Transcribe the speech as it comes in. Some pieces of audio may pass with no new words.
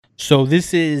So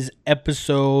this is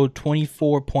episode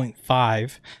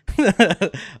 24.5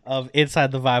 of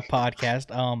Inside the Vibe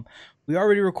podcast. We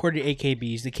already recorded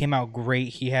AKBs. They came out great.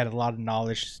 He had a lot of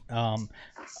knowledge.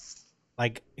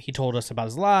 Like he told us about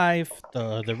his life,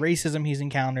 the racism he's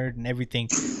encountered and everything.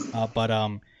 But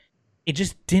it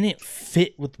just didn't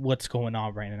fit with what's going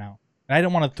on right now. And I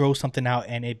didn't want to throw something out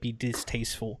and it be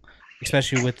distasteful,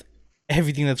 especially with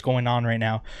everything that's going on right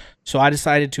now. So I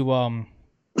decided to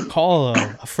call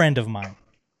a friend of mine.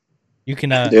 You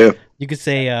can you could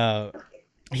say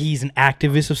he's an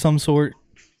activist of some sort.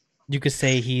 You could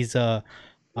say he's a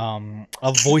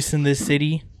voice in this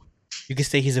city. You could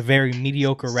say he's a very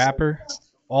mediocre rapper.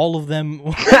 All of them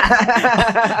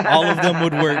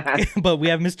would work. But we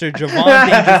have Mr. Javon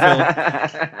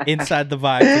Dangerfield inside the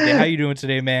vibe today. How you doing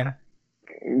today, man?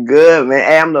 Good, man.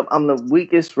 Hey, I'm the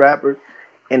weakest rapper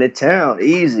in the town.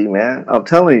 Easy, man. I'm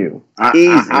telling you.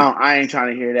 Easy. I ain't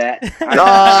trying to hear that.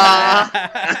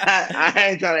 I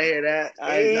ain't trying to hear that.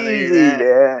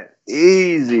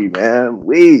 Easy, man.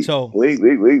 Weak.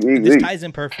 This ties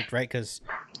in perfect, right? Because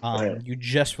you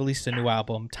just released a new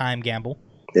album, Time Gamble.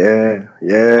 Yeah.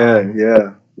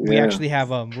 We actually have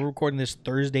we're recording this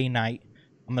Thursday night.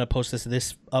 I'm gonna post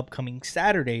this upcoming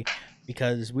Saturday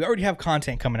because we already have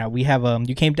content coming out. We have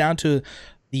you came down to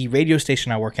the radio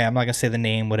station I work at. I'm not gonna say the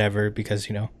name, whatever, because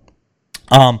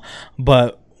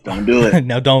but don't do it.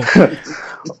 No, don't.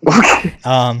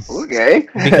 Okay.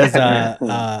 Because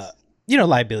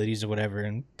liabilities or whatever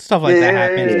and stuff like that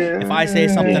happens. Yeah. If I say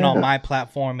something on my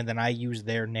platform and then I use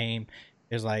their name,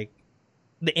 there's like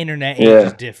the internet age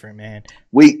is different, man.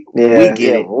 We get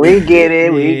it. We get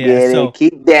it.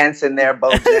 Keep dancing there,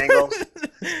 Bojangles.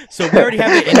 So we already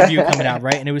have an interview coming out,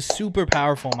 right? And it was super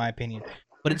powerful in my opinion.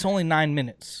 But it's only 9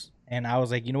 minutes. And I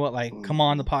was like, you know what? Like, come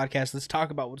on the podcast. Let's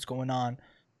talk about what's going on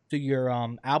to your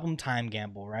album Time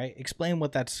Gamble, right? Explain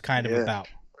what that's kind of about.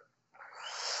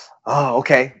 Oh,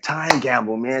 okay. Time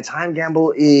Gamble, man. Time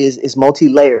Gamble is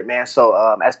multi-layered, man. So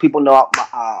as people know,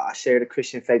 I share the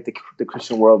Christian faith, the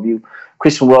Christian worldview.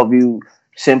 Christian worldview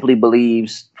simply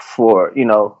believes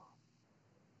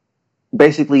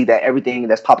basically that everything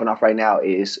that's popping off right now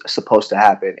is supposed to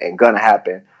happen and gonna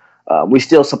happen. We're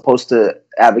still supposed to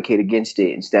advocate against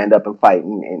it and stand up and fight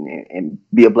and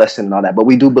be a blessing and all that. But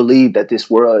we do believe that this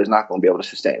world is not going to be able to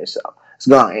sustain itself. It's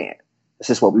going to end. That's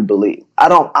just what we believe.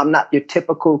 I'm not your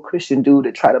typical Christian dude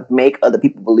that try to make other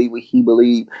people believe what he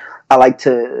believes. I like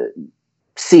to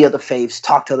see other faiths,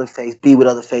 talk to other faiths, be with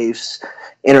other faiths,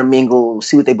 intermingle,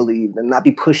 see what they believe, and not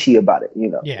be pushy about it.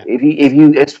 Yeah. If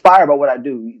you inspire by what I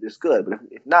do, it's good. But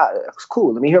if not, it's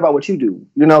cool. Let me hear about what you do.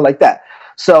 Like that.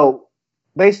 So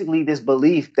basically, this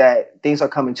belief that things are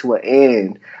coming to an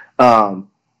end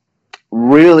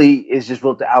really is just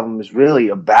what the album is really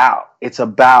about. It's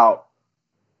about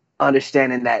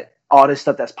understanding that all this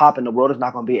stuff that's popping, the world is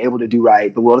not going to be able to do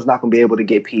right. The world is not going to be able to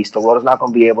get peace. The world is not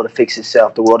going to be able to fix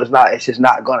itself. It's just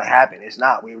not going to happen. It's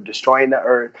not. We're destroying the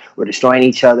earth. We're destroying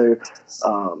each other.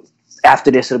 After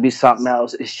this, it'll be something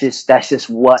else. That's just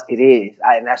what it is.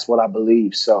 And that's what I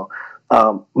believe. So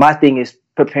my thing is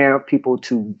preparing people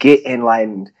to get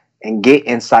enlightened and get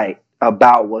insight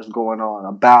about what's going on,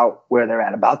 about where they're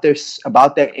at, about their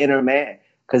inner man,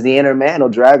 because the inner man will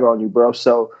drag on you, bro.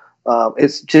 So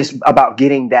it's just about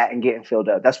getting that and getting filled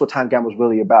up. That's what Time Gamble is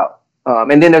really about.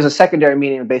 And then there's a secondary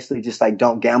meaning, basically just like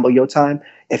don't gamble your time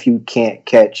if you can't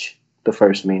catch the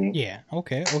first meaning. Yeah.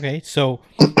 Okay. So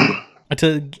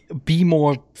to be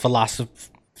more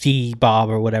philosophy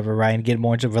Bob or whatever, right, and get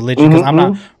more into religion, because I'm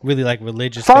not really like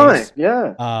religious. Fine,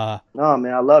 yeah. No,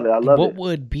 man, I love it. What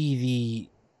would be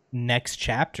the next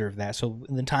chapter of that? So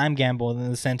the Time Gamble,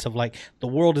 in the sense of like the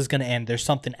world is going to end, there's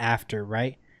something after,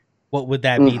 right? What would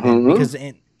that be then? Because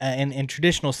in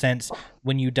traditional sense,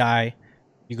 when you die,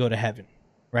 you go to heaven,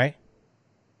 right?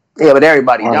 Yeah, but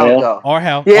everybody don't go. Or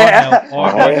hell. Yeah. Or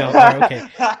hell. Okay.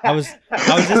 I was just,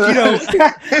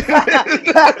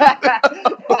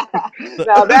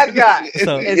 Now that guy is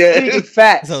speaking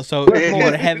facts. So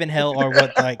more heaven, hell, or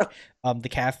what like the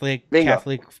Catholic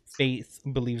faith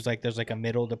believes like there's like a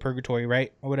middle, the purgatory,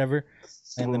 right, or whatever,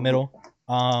 in the middle.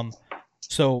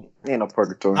 So ain't no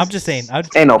purgatory. I'm just saying.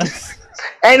 Ain't no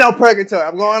purgatory.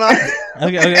 I'm going on.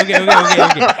 Okay.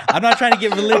 I'm not trying to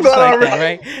get religious like that,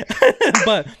 right?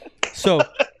 But so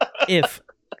if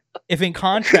in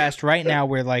contrast right now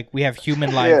where like we have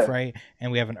human life, right,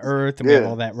 and we have an earth and we have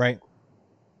all that, right?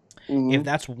 If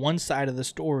that's one side of the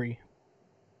story,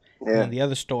 and then the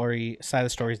other side of the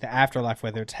story is the afterlife,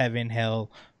 whether it's heaven,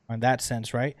 hell, or in that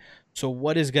sense, right? So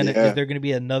what is is there gonna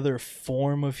be another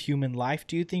form of human life,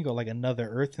 do you think, or like another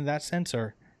earth in that sense,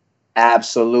 or?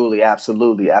 Absolutely,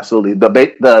 absolutely, absolutely.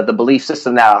 The belief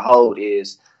system that I hold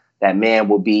is that man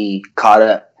will be caught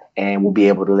up and will be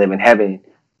able to live in heaven,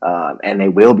 and they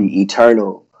will be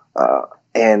eternal,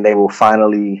 and they will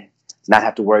finally not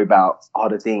have to worry about all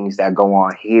the things that go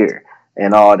on here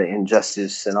and all the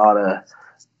injustice and all the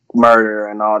murder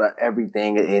and all the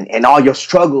everything and all your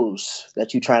struggles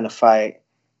that you're trying to fight.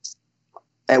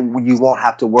 And you won't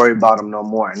have to worry about them no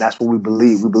more. And that's what we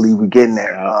believe. We believe we're getting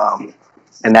there.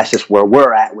 And that's just where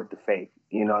we're at with the faith.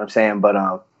 You know what I'm saying?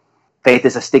 But faith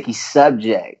is a sticky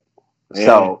subject. Yeah.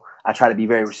 So I try to be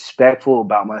very respectful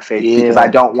about my faith because I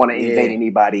don't want to invade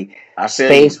anybody's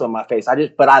space with my faith.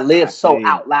 But I live so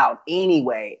out loud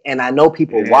anyway. And I know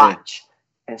people watch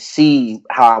and see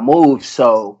how I move.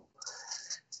 So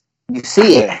you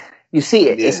see it. You see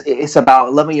it. Yeah. It's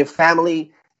about loving your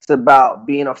family. It's about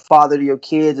being a father to your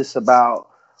kids. It's about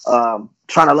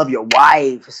trying to love your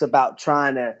wife. It's about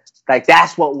trying to, like,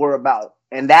 that's what we're about.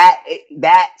 And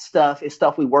that stuff is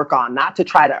stuff we work on, not to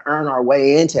try to earn our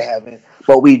way into heaven,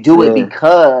 but we do it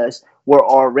because we're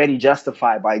already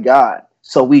justified by God.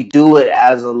 So we do it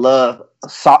as a love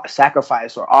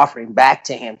sacrifice or offering back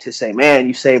to him to say, man,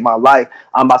 you saved my life.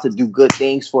 I'm about to do good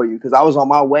things for you. Because I was on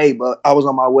my way, bro. I've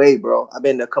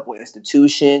been to a couple of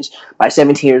institutions. By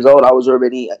 17 years old, I was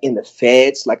already in the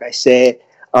feds, like I said,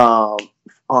 on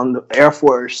the Air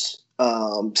Force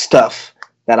stuff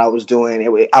that I was doing.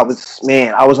 I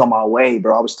was on my way,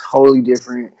 bro. I was totally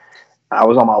different. I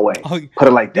was on my way. Put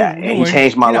it like that. And he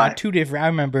changed my life. Two different. I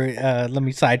remember, let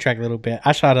me sidetrack a little bit.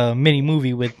 I shot a mini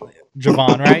movie with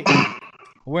Javon, right?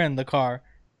 We're in the car.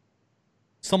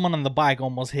 Someone on the bike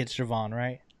almost hits Javon,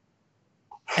 right?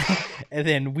 And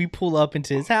then we pull up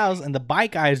into his house, and the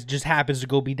bike guy just happens to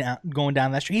going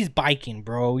down that street. He's biking,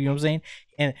 bro. You know what I'm saying?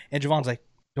 And Javon's like,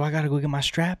 do I gotta go get my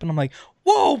strap? And I'm like,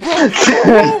 whoa, bro.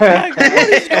 Whoa, like, what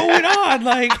is going on?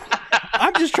 Like,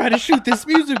 I'm just trying to shoot this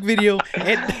music video.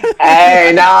 Hey,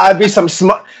 it'd be some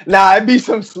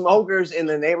smokers in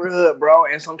the neighborhood, bro.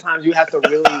 And sometimes you have to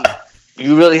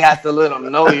really have to let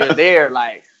them know you're there.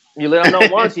 Like, you let them know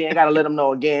once, you ain't got to let them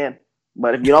know again.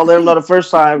 But if you don't let them know the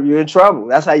first time, you're in trouble.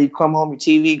 That's how you come home, your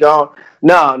TV gone.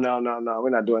 No, we're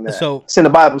not doing that. So it's in the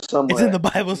Bible somewhere. It's in the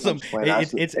Bible somewhere.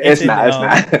 It's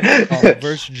not.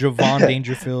 Verse Javon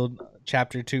Dangerfield,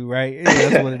 chapter 2, right? Yeah,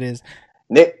 that's what it is.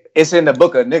 It's in the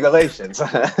book of Nigalations.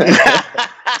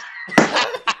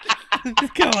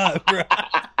 Come on, bro.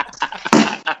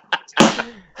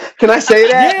 Can I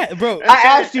say that? Yeah, bro. I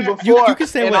asked you before. You can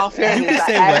say what. You can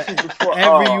say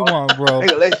whatever you want, bro.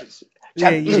 Nigalations.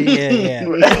 Yeah.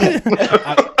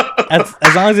 As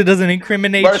long as it doesn't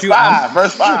incriminate verse you.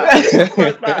 Verse 5.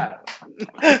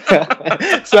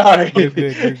 Sorry. You're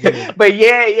good. But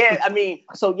yeah. I mean,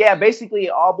 basically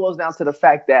it all boils down to the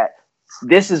fact that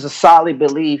this is a solid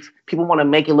belief. People want to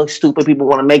make it look stupid. People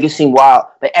want to make it seem wild.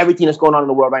 But everything that's going on in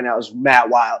the world right now is mad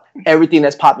wild. Everything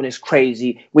that's popping is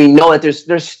crazy. We know that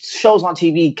there's shows on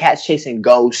TV, cats chasing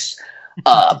ghosts,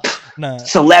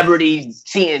 celebrities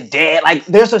seeing dead. Like,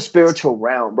 there's a spiritual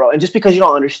realm, bro. And just because you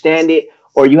don't understand it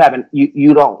or you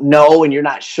don't know and you're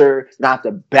not sure, you don't have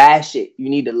to bash it. You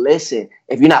need to listen.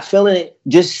 If you're not feeling it,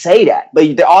 just say that.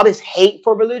 But all this hate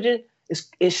for religion,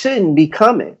 it shouldn't be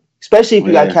coming. Especially if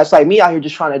you got cats like me out here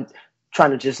just trying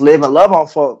to just live and love on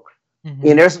folk. Mm-hmm.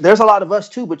 And there's a lot of us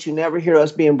too, but you never hear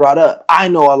us being brought up. I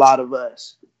know a lot of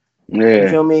us. Yeah. You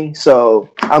feel me? So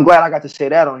I'm glad I got to say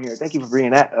that on here. Thank you for bringing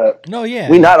that up. No, yeah.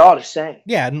 We not all the same.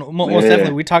 Yeah, most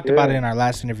definitely. We talked about it in our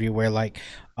last interview where, like,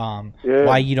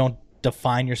 why you don't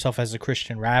define yourself as a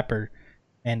Christian rapper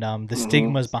and the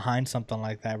stigmas behind something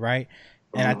like that, right?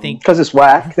 And I think because it's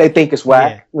whack. They think it's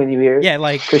whack when you hear it. Yeah,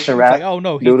 like Christian rap. Like, oh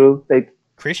no, doo-doo.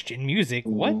 Christian music.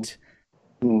 What?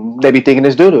 They be thinking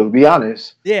it's doo-doo, to be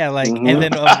honest. Yeah, like, and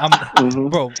then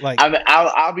bro, like,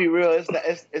 I'll be real.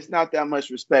 It's not that much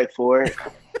respect for it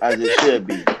as it should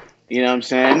be. You know what I'm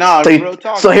saying? No, real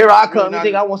talk. So here I come. You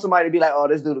think I want somebody to be like, oh,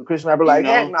 this doo-doo Christian rapper? Like,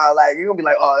 heck no. Like, you're gonna be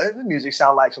like, oh, this music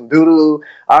sound like some doo-doo.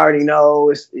 I already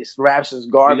know it's raps is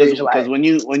garbage. Because when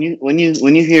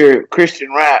you hear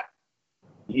Christian rap,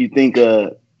 you think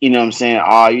you know what I'm saying?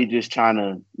 Oh, you're just trying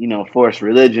to force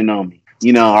religion on me.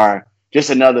 Or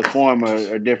just another form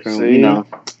or different,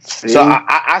 See? So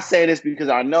I say this because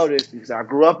I know this because I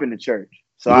grew up in the church.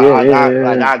 So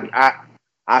I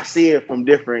see it from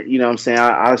different, you know what I'm saying?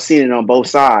 I've seen it on both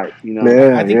sides,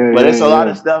 But it's a lot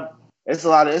of stuff. It's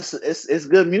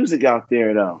good music out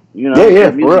there though.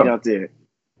 Good music out there.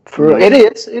 It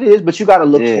is, but you gotta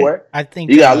look for it. I think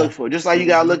you gotta look for it, just like you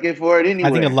gotta look for it anyway.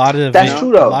 I think a lot of that's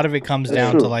true though. A lot of it comes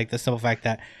down to like the simple fact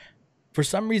that for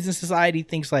some reason society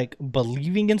thinks like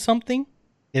believing in something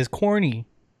is corny.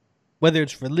 whether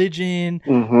it's religion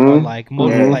or Mhm. like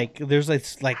Mhm. like there's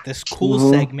like this cool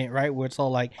Mhm. segment, right, where it's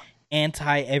all like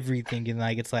anti everything, and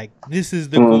like it's like this is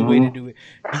the cool way to Mhm. do it.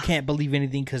 You can't believe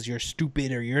anything because you're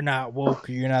stupid or you're not woke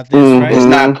or you're not this, right? It's Mhm.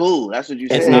 not cool. That's what you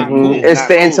It's said. not Mhm. cool. It's not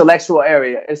the cool. intellectual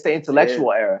area. It's the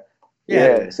intellectual era. Yeah.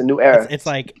 Yeah, it's a new era. It's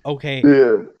like, okay,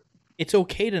 Yeah. it's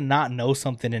okay to not know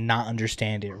something and not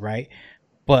understand it, right?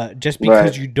 But just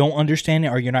because Right. you don't understand it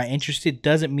or you're not interested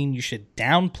doesn't mean you should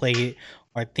downplay it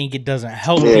or think it doesn't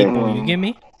help Yeah. people. You get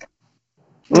me?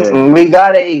 Mm-mm. We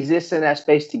gotta exist in that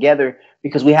space together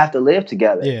because we have to live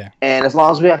together. Yeah. And as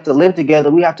long as we have to live together,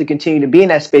 we have to continue to be in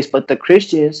that space. But the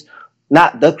Christians,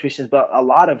 not the Christians, but a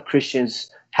lot of Christians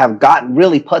have gotten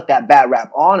really put that bad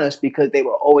rap on us because they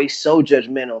were always so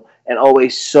judgmental and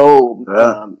always so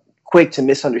quick to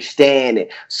misunderstand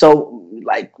it. So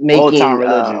like making Old-time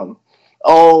religion.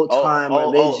 old time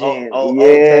religion. Old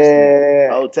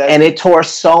Yeah. Old Testament. And it tore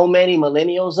so many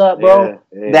millennials up, bro,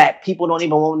 Yeah. that people don't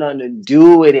even want nothing to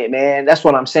do with it, man. That's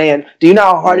what I'm saying. Do you know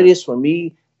how hard it is for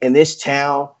me in this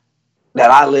town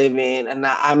that I live in? And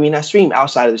I mean, I stream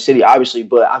outside of the city, obviously,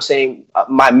 but I'm saying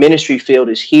my ministry field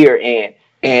is here, and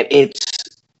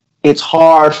it's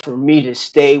hard for me to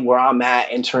stay where I'm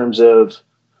at in terms of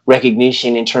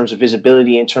recognition, in terms of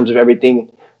visibility, in terms of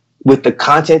everything with the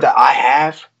content that I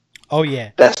have. Oh yeah.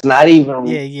 That's not even,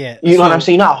 Yeah. you know what I'm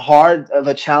saying? You know how hard of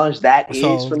a challenge that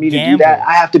is for me to do that?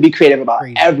 I have to be creative about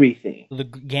everything. The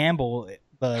Gamble,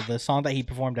 the song that he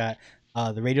performed at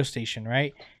the radio station,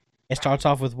 right? It starts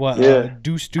off with what?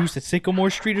 Deuce Deuce at Sycamore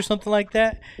Street or something like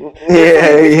that?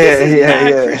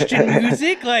 Yeah. Christian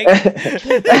music? Like,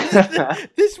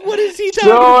 this what is he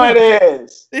talking about? Sure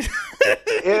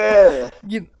it is.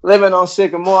 Living on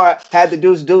Sycamore, had the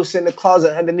deuce in the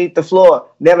closet underneath the floor.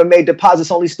 Never made deposits,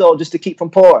 only stole just to keep from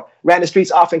poor. Ran the streets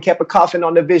often, kept a coffin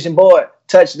on the vision board.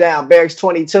 Touchdown, Barracks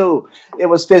 22. It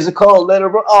was physical,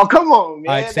 literal. Oh, come on, man.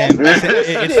 All right, Sam.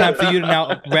 It's time for you to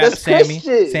now rap, Sammy.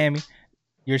 Sammy.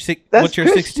 You're sick. What's your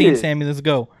 16, Sammy? Let's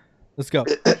go. Try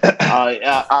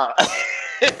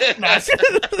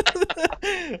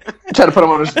to put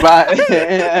him on the spot.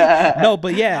 No,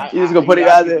 but yeah, you just gonna put it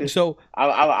out there. So,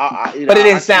 but it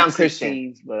didn't sound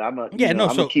Christian. But I'm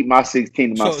gonna keep my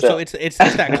 16 to myself. So it's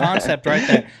that concept, right?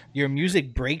 That your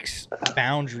music breaks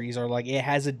boundaries, or like it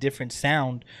has a different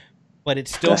sound, but it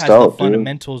still has the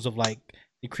fundamentals of like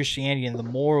the Christianity and the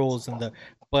morals and the.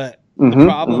 But the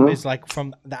problem is, like,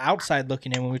 from the outside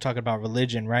looking in, when we talk about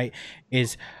religion, right,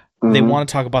 is they want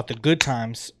to talk about the good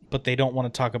times, but they don't want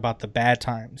to talk about the bad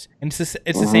times. And it's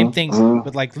the same thing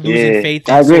with like losing faith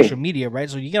in social media, right?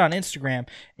 So you get on Instagram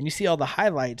and you see all the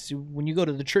highlights. When you go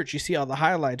to the church, you see all the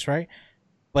highlights, right?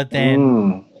 But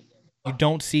then you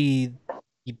don't see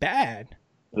the bad,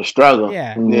 the struggle.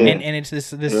 Yeah. And it's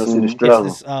this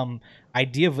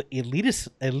idea of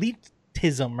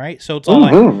elitism, right? So it's all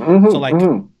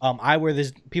I wear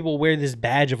this. People wear this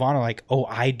badge of honor, like, oh,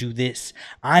 I do this,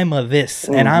 I'm a this,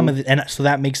 and I'm a, and so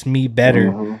that makes me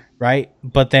better, right?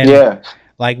 But then,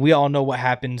 like, we all know what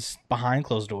happens behind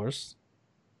closed doors.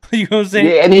 You know what I'm saying?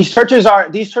 Yeah, and these churches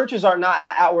are not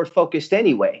outward focused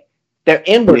anyway. They're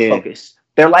inward focused.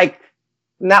 They're like,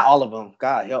 not all of them.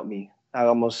 God help me. I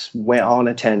almost went on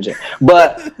a tangent,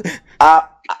 but a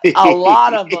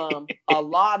lot of them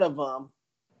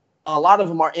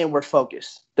are inward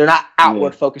focused. They're not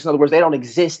outward focused. In other words, they don't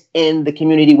exist in the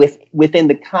community within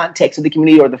the context of the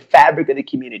community or the fabric of the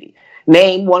community.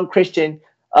 Name one Christian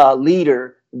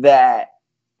leader that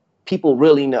people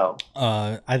really know.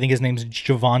 I think his name's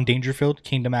Javon Dangerfield,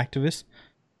 Kingdom activist.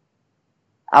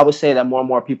 I would say that more and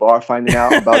more people are finding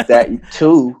out about that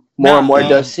too. More and more it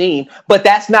does seem. But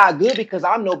that's not good because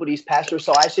I'm nobody's pastor,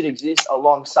 so I should exist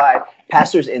alongside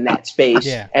pastors in that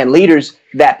space and leaders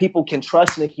that people can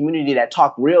trust in the community, that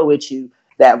talk real with you,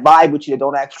 that vibe with you, that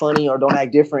don't act funny or don't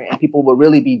act different, and people will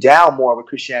really be down more with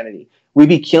Christianity. We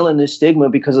be killing this stigma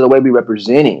because of the way we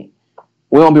represent it.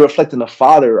 We won't be reflecting the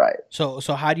Father right. So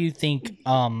how do you think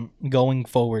going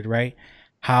forward, right,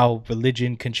 how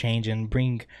religion can change and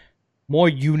bring more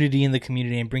unity in the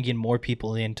community and bring in more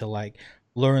people in to like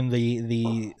learn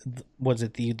the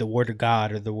word of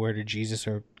God or the word of Jesus?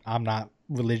 Or I'm not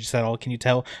religious at all. Can you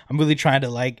tell? I'm really trying to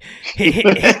like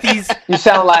hit these. You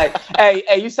sound like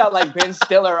you sound like Ben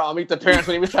Stiller on Meet the Parents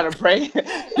when he was trying to pray.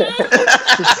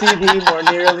 To see thee more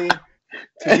nearly,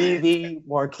 to see thee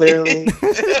more clearly,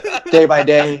 day by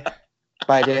day.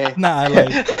 Nah,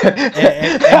 like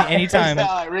anytime.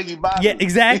 Like Ricky Bobby. Yeah,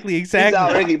 exactly. He's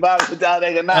out Ricky Bobby for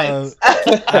Talladega Nights.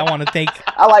 I want to thank.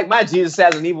 I like my Jesus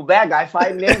as an evil bad guy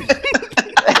fighting him.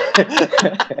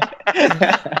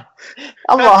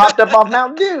 I'm all hopped up off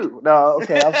Mountain Dew. No,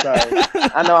 okay, I'm sorry.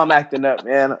 I know I'm acting up,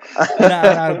 man.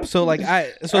 So like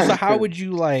so how would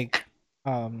you like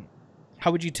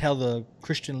how would you tell the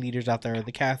Christian leaders out there, or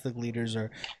the Catholic leaders,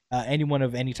 or anyone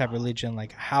of any type of religion,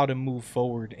 like how to move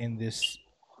forward in this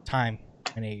time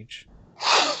and age?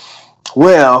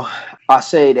 Well, I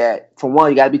say that for one,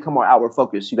 you got to become more outward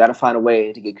focused. You got to find a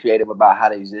way to get creative about how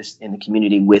to exist in the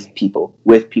community with people,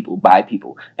 by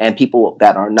people, and people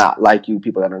that are not like you,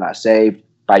 people that are not saved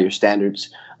by your standards.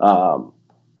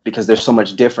 Because there's so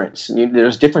much difference.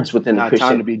 There's difference within the Christian. Not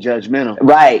time to be judgmental.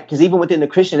 Right. Because even within the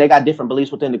Christian, they got different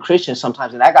beliefs within the Christian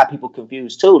sometimes. And that got people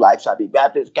confused too. Like, should I be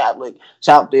Baptist, Catholic,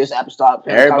 Southwest, Apostolic,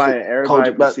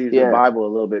 everybody perceives the Bible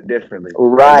a little bit differently.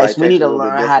 Right. So we need to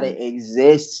learn how to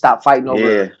exist. Stop fighting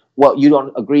over what you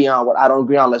don't agree on, what I don't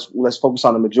agree on. Let's focus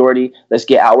on the majority. Let's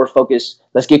get outward focus.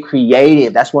 Let's get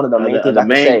creative. That's one of the main things I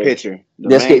can say.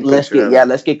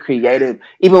 Let's get creative.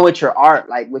 Even with your art,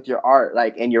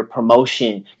 and your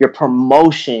promotion,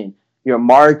 your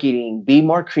marketing, be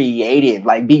more creative.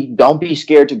 Don't be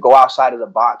scared to go outside of the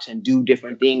box and do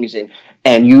different things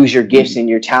and use your gifts and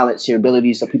your talents, your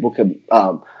abilities, so people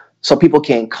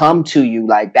can come to you.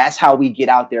 Like, that's how we get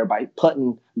out there, by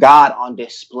putting God on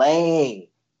display,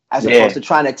 as opposed to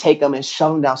trying to take them and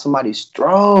shove them down somebody's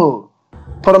throat.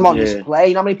 Put them on display.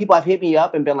 You know how many people have hit me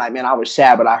up and been like, man, I was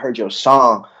sad, but I heard your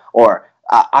song, or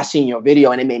I seen your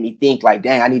video and it made me think, like,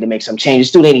 dang, I need to make some changes.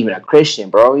 This dude ain't even a Christian,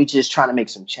 bro. He's just trying to make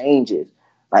some changes.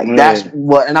 That's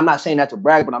what, and I'm not saying that to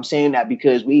brag, but I'm saying that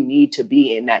because we need to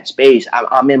be in that space.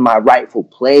 I'm in my rightful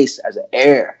place as an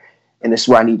heir, and this is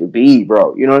where I need to be,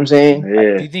 bro. You know what I'm saying?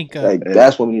 Yeah. Do you think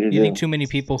that's what we need to do? You think too many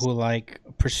people who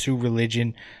pursue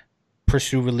religion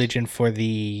for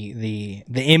the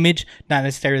image, not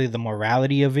necessarily the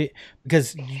morality of it?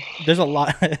 Because there's a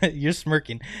lot. You're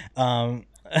smirking. I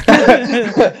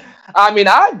mean,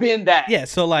 I've been that. Yeah.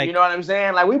 So you know what I'm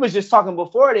saying? Like, we was just talking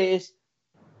before this,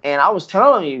 and I was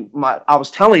telling you.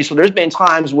 So there's been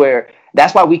times where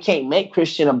that's why we can't make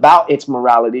Christian about its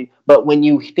morality. But when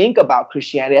you think about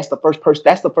Christianity, that's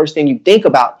the first thing you think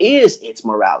about is its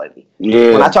morality.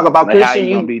 Yeah. When I talk about Christian, how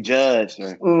you gonna be judged.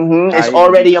 It's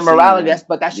already a morality.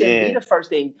 But that shouldn't be the first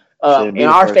thing. In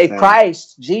our faith,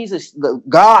 Christ, Jesus,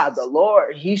 God, the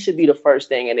Lord, He should be the first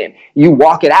thing, and then you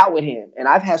walk it out with Him. And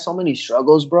I've had so many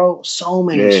struggles, bro. So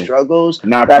many struggles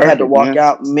that I've had to walk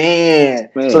out, man.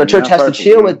 So the church has to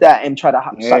chill with that and try to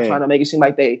stop trying to make it seem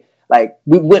like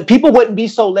people wouldn't be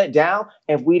so let down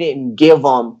if we didn't give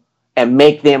them and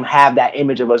make them have that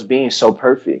image of us being so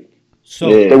perfect. So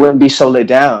they wouldn't be so let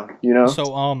down, you know?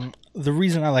 So the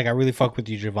reason I really fuck with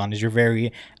you, Javon, is you're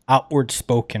very outward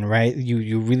spoken, right?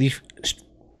 You really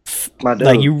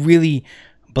you really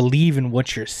believe in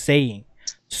what you're saying.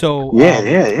 So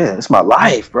it's my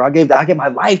life, bro. I gave my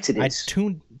life to this.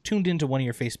 I tuned into one of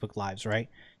your Facebook lives, right?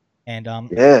 And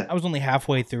I was only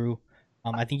halfway through.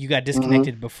 I think you got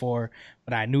disconnected before,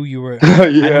 but I knew you were. I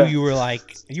knew you were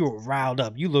you were riled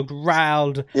up. You looked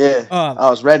riled. Yeah, I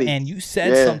was ready. And you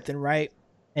said something, right?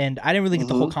 And I didn't really get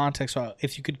the whole context. So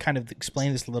if you could kind of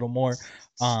explain this a little more.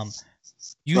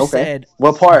 You said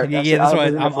what part? Yeah, that's why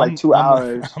I'm 2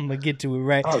 hours. I'm gonna get to it,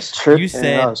 right? I was tripping. You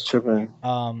said I was tripping.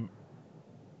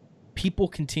 People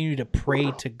continue to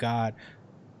pray to God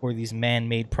for these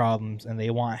man-made problems, and they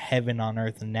want heaven on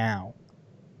earth now,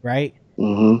 right?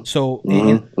 So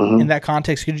in that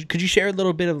context, could you share a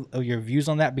little bit of your views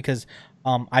on that? Because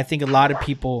I think a lot of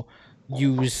people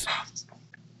use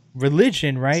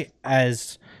religion, right,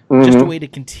 as just a way to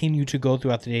continue to go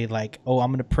throughout the day, like, oh,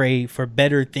 I'm going to pray for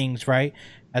better things, right,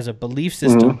 as a belief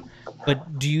system.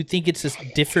 But do you think it's a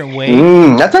different way?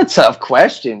 That's a tough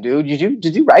question, dude.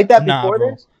 Did you write that before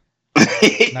this?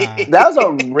 That was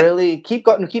a really keep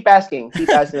asking.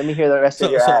 Let me hear the rest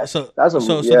of your answer.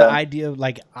 So the idea of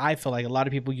I feel like a lot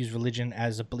of people use religion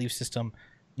as a belief system,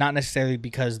 not necessarily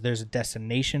because there's a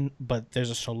destination, but there's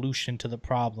a solution to the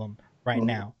problem right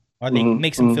now, or they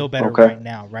makes them feel better right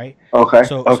now, right? Okay.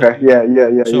 So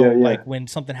when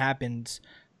something happens,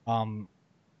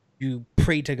 you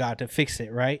pray to God to fix it,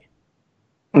 right?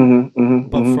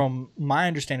 But from my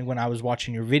understanding, when I was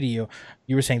watching your video,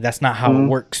 you were saying that's not how it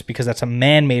works, because that's a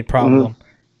man-made problem,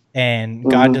 and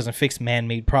God doesn't fix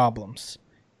man-made problems.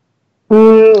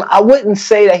 I wouldn't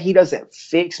say that He doesn't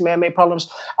fix man-made problems.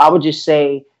 I would just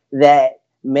say that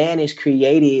man is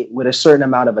created with a certain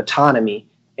amount of autonomy,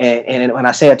 and when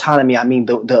I say autonomy, I mean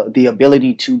the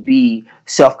ability to be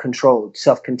self-controlled,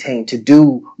 self-contained, to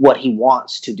do what he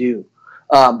wants to do.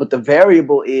 But the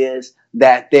variable is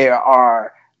that there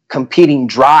are competing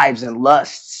drives and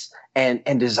lusts and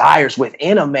desires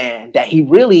within a man that he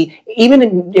really,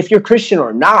 even if you're Christian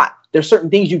or not, there's certain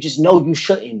things you just know you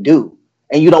shouldn't do.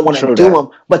 and you don't want to True do that. them,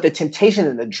 but the temptation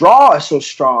and the draw is so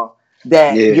strong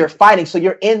that you're fighting. So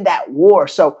you're in that war.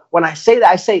 So when I say that,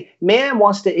 I say man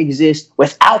wants to exist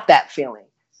without that feeling.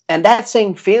 And that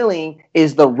same feeling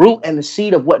is the root and the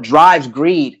seed of what drives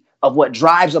greed, of what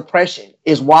drives oppression,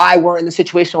 is why we're in the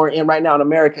situation we're in right now in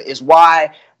America, is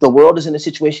why the world is in the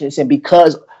situation it's in,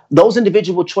 because those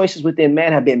individual choices within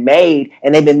man have been made,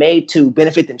 and they've been made to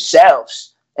benefit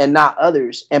themselves and not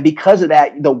others. And because of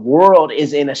that, the world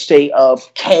is in a state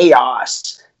of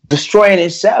chaos, destroying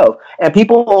itself. And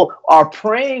people are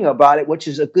praying about it, which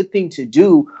is a good thing to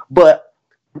do. But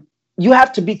you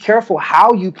have to be careful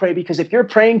how you pray, because if you're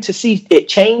praying to see it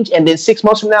change and then 6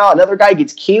 months from now another guy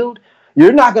gets killed,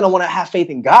 you're not going to want to have faith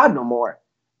in God no more.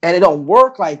 And it don't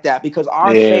work like that, because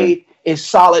our faith is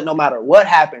solid no matter what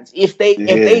happens. If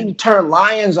they turn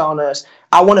lions on us,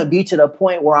 I want to be to the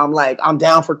point where I'm like, I'm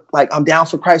down for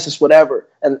crisis, whatever.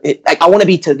 And I want to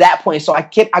be to that point. So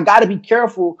I got to be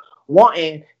careful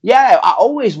wanting. Yeah, I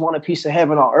always want a piece of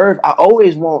heaven on earth. I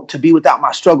always want to be without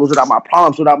my struggles, without my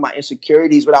problems, without my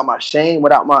insecurities, without my shame,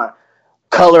 without my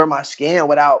color of my skin,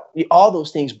 without all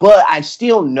those things. But I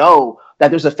still know that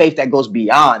there's a faith that goes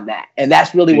beyond that. And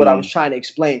that's really what I was trying to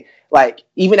explain. Like,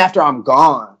 even after I'm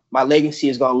gone, my legacy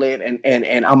is gonna live,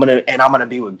 and I'm gonna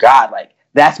be with God. Like,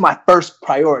 that's my first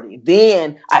priority.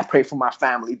 Then I pray for my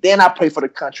family. Then I pray for the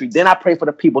country. Then I pray for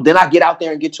the people. Then I get out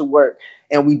there and get to work.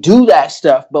 And we do that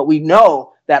stuff, but we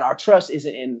know that our trust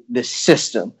isn't in the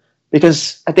system.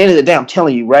 Because at the end of the day, I'm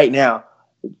telling you right now,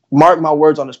 mark my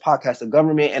words on this podcast, the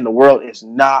government and the world is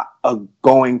not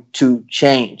going to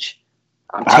change.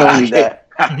 I'm telling you that.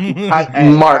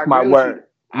 Mark my word.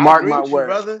 Mark my word.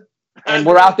 Brother. And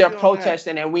we're out there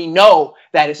protesting, and we know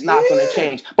that it's not going to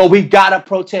change. But we've got to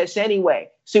protest anyway.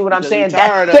 See what I'm saying?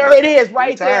 There it is,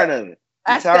 right there.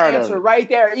 That's the answer right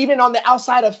there. Even on the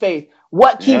outside of faith,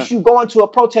 what keeps you going to a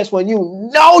protest when you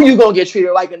know you're going to get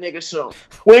treated like a nigga soon?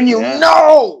 When you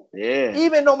know,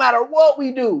 even no matter what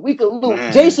we do, we could lose.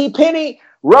 JC Penney,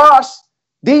 Ross,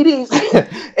 DD's,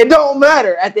 it don't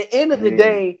matter. At the end of the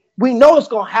day, we know it's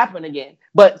going to happen again.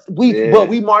 But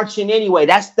we marching anyway.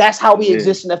 That's how we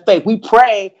exist in the faith. We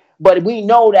pray, but we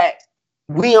know that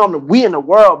we in the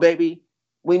world, baby.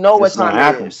 We know what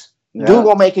time it is. Dude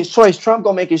gonna make his choice. Trump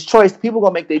gonna make his choice. People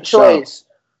gonna make their choice.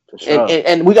 Sure.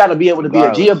 And we got to be able to be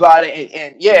a G about it.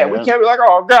 And we can't be like,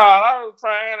 oh God, I was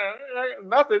praying and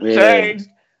nothing changed.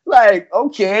 Like,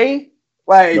 okay,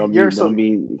 like you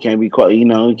can't be quite.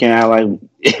 You can't have like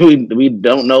we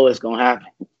don't know what's gonna happen.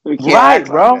 Right,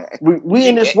 bro. We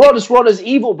in this world. This world is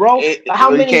evil, bro. How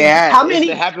many?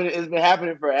 It's been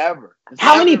happening forever.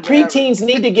 How many preteens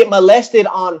need to get molested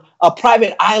on a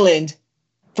private island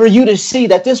for you to see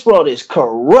that this world is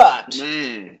corrupt?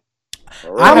 Man.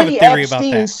 I have a theory about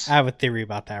that. I have a theory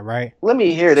about that, right? Let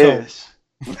me hear this.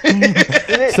 I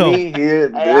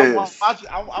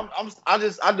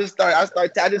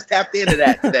just tapped into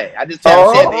that today. I just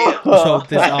tapped in. So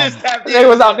this it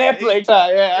was on Netflix.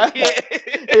 I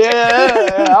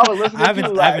was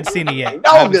listening. I haven't seen it yet.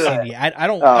 I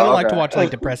don't like to watch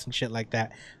like depressing shit like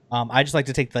that. I just like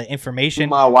to take the information.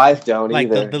 My wife don't like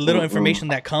either. the little information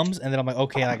that comes, and then I'm like,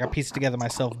 okay, like I piece it together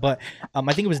myself. But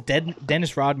I think it was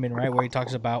Dennis Rodman, right, where he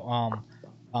talks about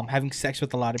having sex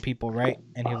with a lot of people, right?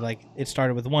 And he was like, it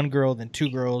started with one girl, then 2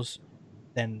 girls,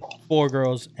 then 4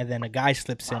 girls, and then a guy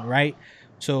slips in, right?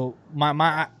 So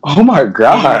my oh my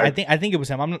God, I think it was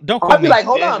him. Don't quote me. I'll be like,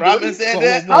 hold on, Rodman said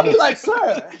that. I'll be like,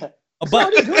 sir.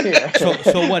 But so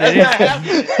what it is?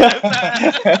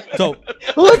 So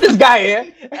who is this guy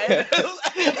here?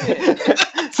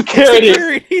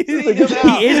 Security. He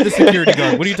is the security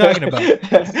guard. What are you talking about?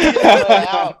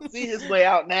 See his way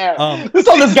out now. Who's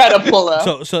on this guy to pull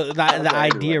up? So the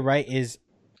idea, right, is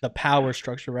the power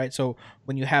structure, right? So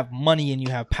when you have money and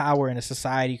you have power in a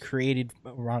society created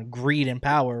around greed and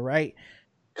power, right?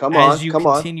 As you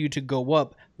continue to go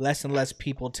up, less and less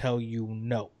people tell you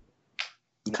no.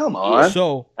 Come on.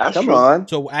 So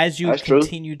as you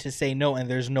continue to say no, and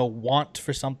there's no want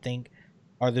for something,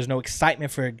 or there's no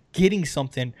excitement for getting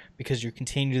something because you're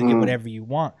continuing to get whatever you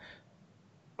want,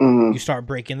 you start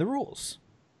breaking the rules.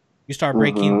 You start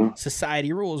breaking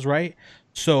society rules, right?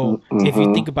 So if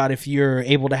you think about if you're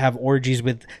able to have orgies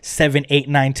with 7, 8,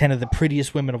 9, 10 of the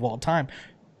prettiest women of all time,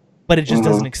 but it just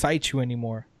doesn't excite you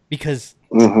anymore because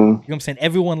you know what I'm saying?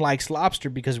 Everyone likes lobster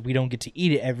because we don't get to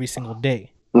eat it every single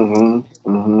day.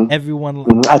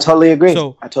 Everyone. I totally agree.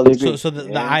 So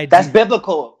the idea that's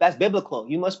biblical. That's biblical.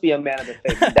 You must be a man of the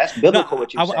faith. That's biblical.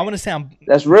 What you say. I want to say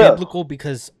that's real biblical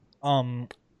because a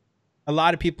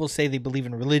lot of people say they believe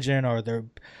in religion or they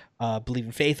believe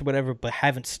in faith or whatever, but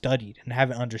haven't studied and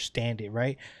haven't understand it.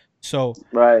 Right. So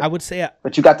Right. I would say,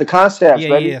 But you got the concepts,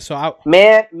 baby. yeah. So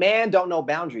Man don't know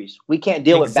boundaries. We can't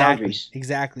deal with boundaries.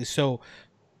 Exactly. So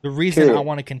the reason I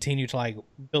want to continue to like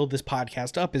build this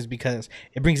podcast up is because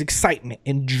it brings excitement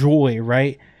and joy,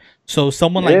 right? So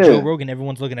someone like Joe Rogan,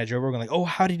 everyone's looking at Joe Rogan like, oh,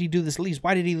 how did he do this least?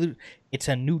 Why did he lose? It's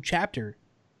a new chapter.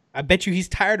 I bet you he's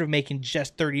tired of making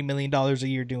just $30 million a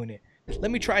year doing it.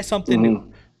 Let me try something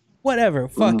new. Whatever,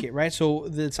 fuck it, right? So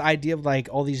this idea of like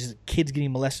all these kids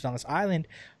getting molested on this island,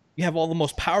 you have all the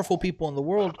most powerful people in the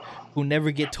world who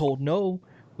never get told no,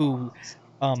 who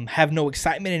have no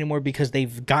excitement anymore because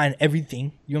they've gotten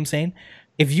everything. You know what I'm saying?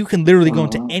 If you can literally go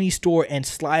into any store and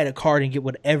slide a card and get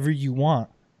whatever you want,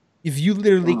 if you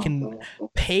literally can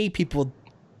pay people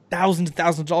thousands and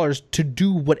thousands of dollars to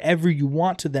do whatever you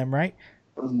want to them, right?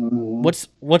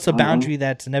 What's a boundary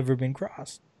that's never been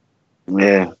crossed?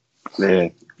 Yeah,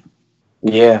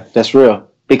 that's real.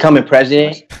 Becoming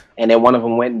president, and then one of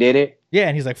them went and did it. Yeah,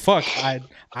 and he's like, "Fuck,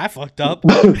 I fucked up." You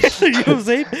know what I'm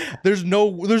saying? There's no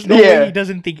way he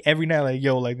doesn't think every night like,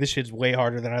 "Yo, like this shit's way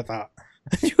harder than I thought."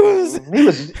 You know what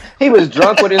I'm saying? He was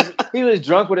drunk with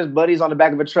his buddies on the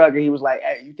back of a truck, and he was like,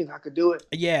 "Hey, you think I could do it?"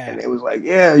 Yeah, and it was like,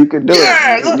 "Yeah, you can do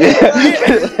it. I'll do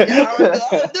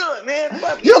it, man.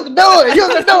 You can do it. You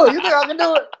can do it. You think I can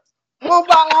do it? Well,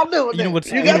 I'll do it. You know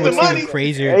what's You got the even money.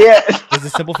 crazier? Yeah. Is the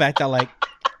simple fact that like,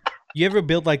 you ever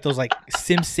build like those like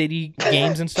Sim City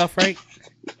games and stuff, right?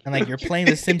 And like you're playing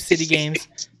the Sim City games.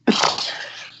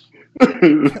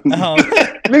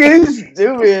 Nigga, he's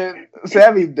stupid.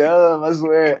 Sammy dumb, I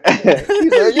swear.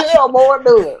 He's like, yeah, boy,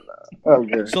 do it.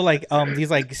 Okay. So like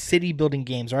these like city building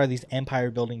games, or these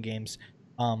empire building games,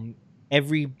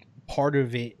 every part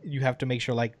of it you have to make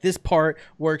sure like this part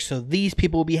works so these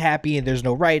people will be happy and there's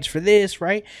no rights for this,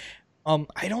 right?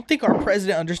 I don't think our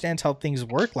president understands how things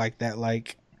work like that.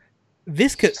 Like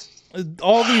this could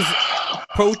all these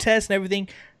protests and everything,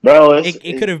 bro.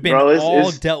 It could have been all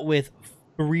dealt with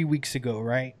 3 weeks ago,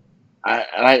 right?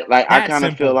 I kind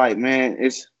of feel like, man,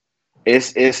 it's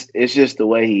just the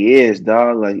way he is,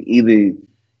 dog. Like either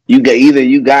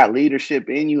you got leadership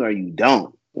in you or you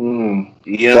don't. You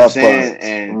know what I'm saying?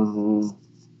 And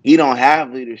he don't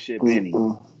have leadership in him. You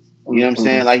know what I'm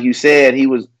saying? Like you said, he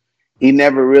was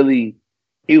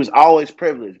always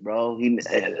privileged, bro.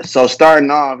 So starting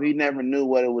off, he never knew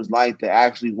what it was like to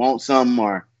actually want something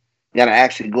or gotta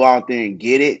actually go out there and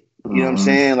get it. You know what I'm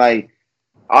saying? Like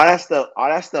all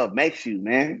that stuff makes you,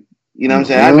 man. You know what I'm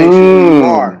saying? That makes you who you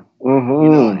are. You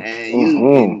know,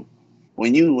 and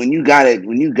when you got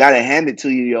it handed to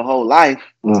you your whole life,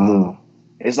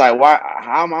 it's like,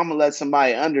 how am I gonna let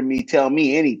somebody under me tell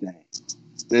me anything?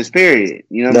 This period.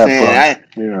 You know what I'm saying?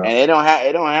 And it don't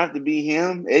have to be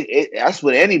him. That's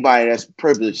with anybody that's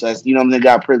privileged. That's, you know, they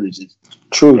got privileges.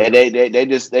 True. And they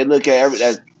look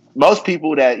at most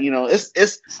people that, you know,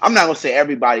 it's I'm not gonna say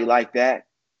everybody like that,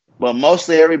 but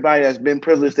mostly everybody that's been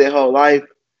privileged their whole life,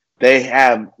 they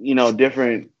have, you know, a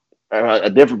different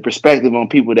perspective on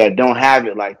people that don't have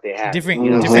it like they have. Different, you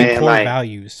know different core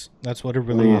values. That's what it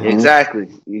really is. Exactly.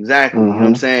 You know what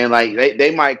I'm saying? Like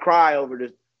they might cry over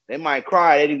this. They might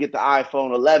cry they didn't get the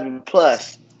iPhone 11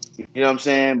 Plus. You know what I'm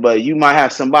saying? But you might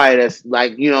have somebody that's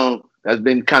like, you know, that's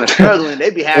been kind of struggling.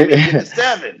 They'd be happy to get the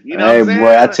 7. You know what I'm saying?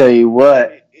 Boy, I tell you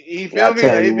what. You feel I me?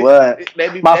 tell you what.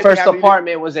 My first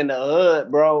apartment was in the hood,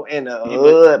 bro. In the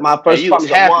hood. My first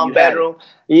apartment was a 1-bedroom.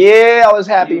 Yeah, I was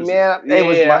happy, man.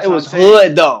 It was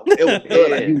hood though. It was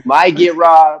hood. Like, you might get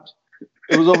robbed.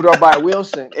 It was over there by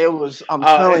Wilson. It was. I'm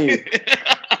telling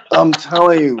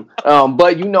you.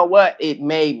 But you know what? It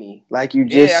made me, like you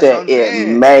just said, it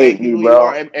made me,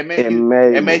 bro.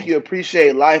 It make you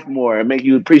appreciate life more. It make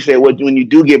you appreciate when you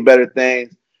do get better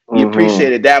things. You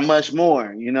appreciate it that much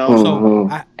more, you know.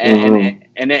 And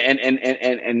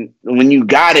when you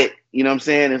got it, you know what I'm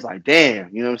saying. It's like,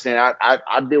 damn, you know what I'm saying.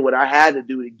 I did what I had to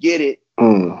do to get it.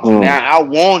 Now I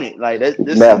want it, like this,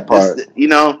 you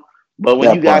know. But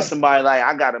when you got somebody like,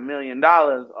 I got $1 million,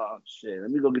 oh shit, let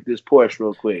me go get this Porsche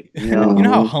real quick. You know, you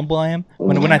know how humble I am?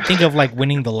 When I think of like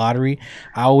winning the lottery,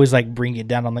 I always like bring it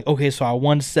down. I'm like, okay, so I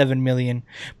won 7 million,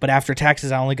 but after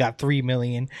taxes I only got 3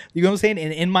 million. You know what I'm saying?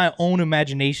 And in my own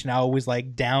imagination, I always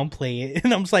like downplay it.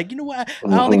 And I'm just like, you know what?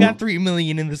 I only got 3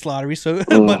 million in this lottery. So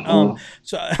but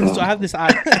so I have this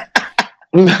I'm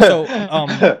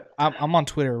on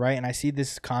Twitter, right? And I see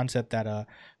this concept that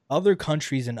other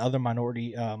countries and other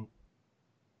minority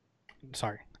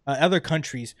other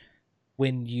countries,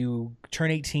 when you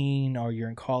turn 18 or you're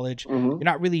in college, you're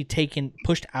not really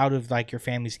pushed out of like your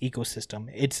family's ecosystem.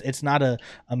 It's not a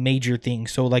major thing.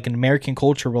 So like in American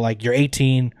culture, we're like, you're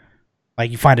 18, Like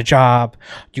you find a job,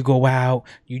 you go out,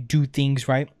 you do things,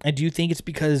 right? And do you think it's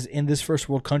because in this first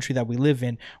world country that we live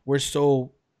in, we're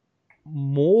so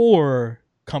more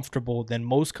comfortable than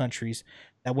most countries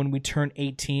that when we turn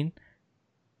 18,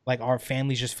 like our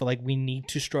families just feel like we need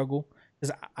to struggle?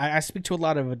 Because I speak to a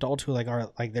lot of adults who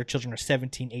like their children are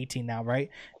 17, 18 now, right?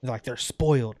 They're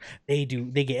spoiled. They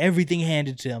get everything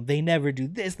handed to them. They never do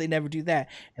this, they never do that,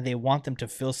 and they want them to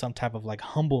feel some type of like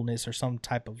humbleness or some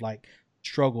type of like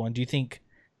struggle. And do you think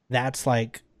that's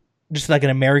like just like an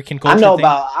American culture thing?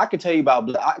 I can tell you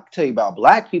about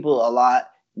black people a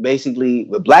lot. Basically,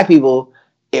 with black people,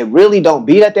 it really don't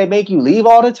be that they make you leave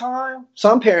all the time.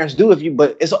 Some parents do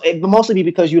but it mostly be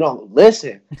because you don't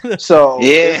listen. So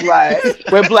it's like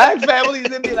with black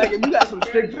families, it be like if you got some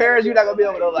strict parents, you're not gonna be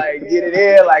able to like get it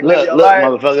in. Like look,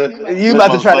 motherfucker, you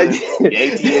about to try to you're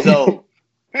 18 years old.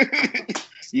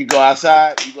 You go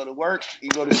outside, you go to work, you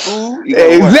go to school, you go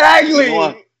to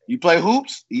exactly. You play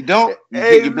hoops, you don't. You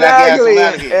exactly. Get your black ass from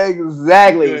out of here.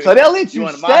 Exactly. So they'll let you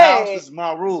stay. My house, this is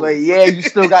my rule. But yeah, you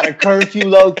still got a curfew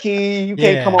low key. You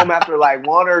can't come home after like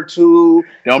 1 or 2.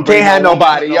 Don't can't have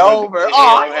nobody over.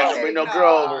 Don't bring no girl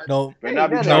over. No, no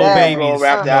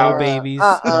babies.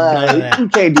 You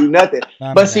can't do nothing.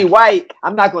 But see,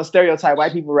 I'm not going to stereotype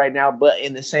white people right now, but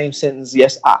in the same sentence,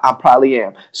 yes, I probably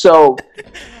am. So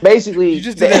basically, you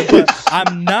just did that, but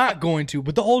I'm not going to.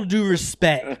 With all due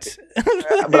respect.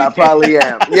 But I probably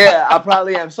am. Yeah, I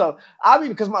probably am. So I mean,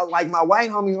 because my white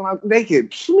homies,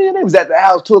 they was at the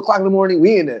house 2:00 in the morning.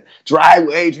 We in the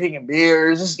driveway drinking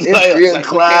beers. It's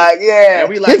 3:00. Yeah,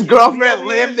 his girlfriend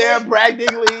lived there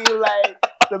practically. Like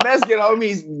the Mexican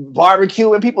homies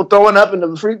barbecuing, people throwing up in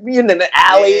the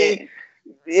alley. Yeah.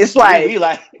 It's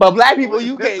like, but black people,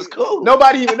 you can't. Cool.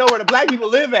 Nobody even know where the black people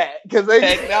live at because they.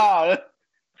 Heck no.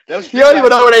 You don't even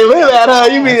know where they live at, huh?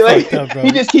 You mean like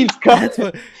he just keeps coming.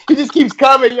 He just keeps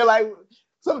coming. You're like,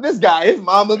 this guy, his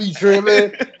mama be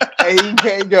tripping, and he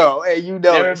can't go. And you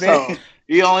know it. So.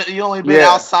 You only been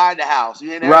outside the house.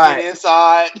 You ain't never been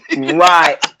inside.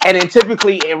 Right. And then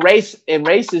typically in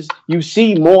races, you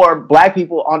see more black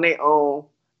people on their own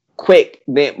quick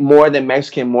more than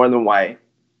Mexican, more than white.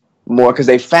 More because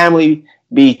they family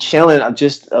be chilling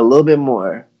just a little bit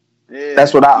more. Yeah.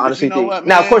 That's what I honestly think. What,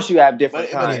 now, of course, you have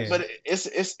different kinds, but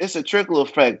it's a trickle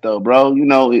effect, though, bro. You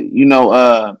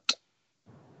are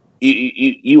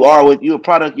a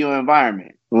product of your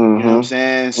environment. Mm-hmm. You know what I'm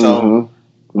saying? So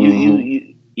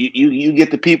you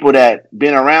get the people that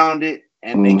been around it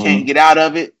and they can't get out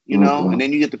of it. You know, and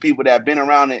then you get the people that have been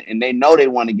around it and they know they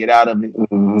want to get out of it.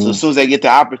 So as soon as they get the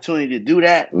opportunity to do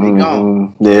that, they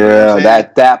gone. Yeah, you know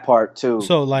that part too.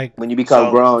 So like when you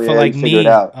become grown, so like you figure it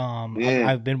out.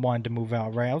 I've been wanting to move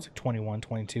out, right? I was like 21,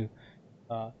 22.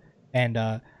 And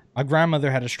my grandmother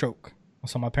had a stroke.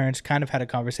 So my parents kind of had a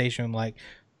conversation like,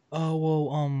 oh,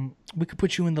 well, we could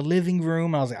put you in the living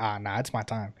room. I was like, nah, it's my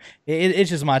time. It's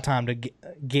just my time to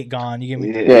get gone. You get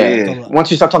me? Yeah.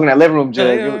 Once you start talking that living room,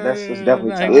 that's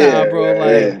definitely time. Nah,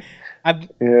 bro. Like,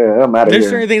 there's here.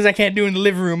 certain things I can't do in the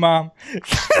living room, Mom.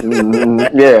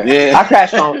 Yeah. I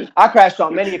crashed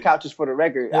on many couches for the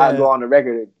record. Yeah. I go on the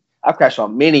record. I crashed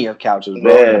on many of couches,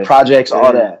 bro. The projects,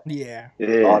 all that. Yeah.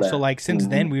 All that. So like since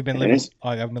then we've been living.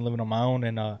 Like I've been living on my own,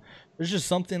 and there's just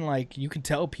something like you can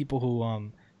tell people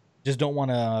who just don't want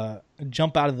to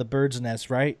jump out of the bird's nest,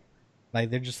 right?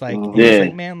 Like they're just like,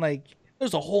 man, like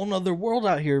there's a whole nother world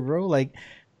out here, bro. Like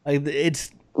it's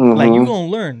like you're gonna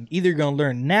learn. Either you're gonna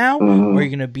learn now or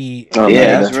you're gonna be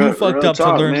too fucked up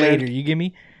to learn later. You get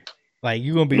me? Like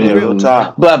you're gonna be real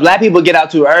talk. But black people get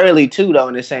out too early too, though.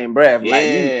 In the same breath,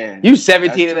 like you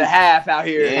 17 and a half out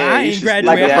here. Yeah, I ain't graduated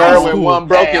like a bird with one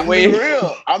broken wing.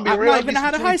 I'm not even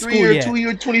out of high school yet. 2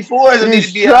 year 24. You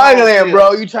struggling,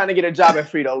 bro. You trying to get a job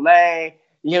at Frito-Lay.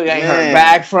 You ain't heard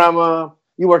back from them.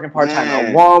 You working part time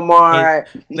at Walmart.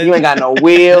 You ain't got no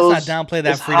wheels. Let's not downplay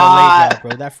that Frito-Lay job,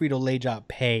 bro. That Frito-Lay job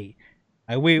pay.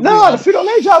 The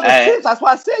Frito-Lay job was good. That's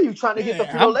why I said you trying to get the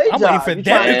Frito-Lay job. I'm waiting for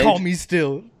them to call me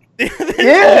still. You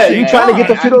trying to get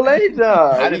the Frito-Lay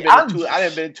job. I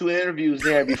done been to 2 interviews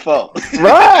there before.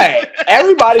 Right.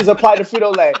 Everybody's applied to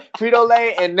Frito-Lay.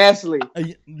 Frito-Lay and Nestle.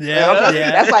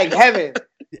 That's like heaven.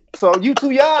 So you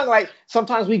too young. Like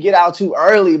sometimes we get out too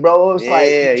early, bro.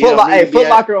 It's Foot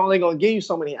Locker only gonna give you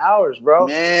so many hours, bro.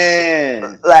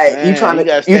 Man, you trying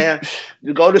to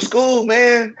you go to school,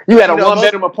 man. You had a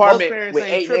 1-bedroom apartment with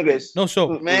 8 niggas. No,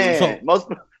 so man,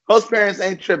 most parents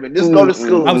ain't tripping. Just go to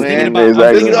school. I was thinking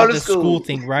about the school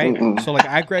thing, right? So like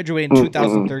I graduated in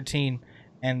 2013,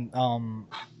 and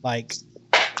like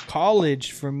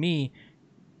college for me.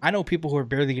 I know people who are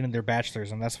barely getting their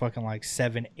bachelor's, and that's fucking like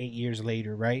 7-8 years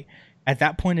later, right? At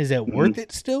that point, is it worth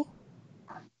it still?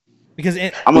 Because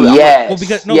it, yes, well,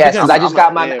 because I just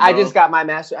got my I just got my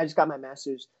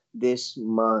master's this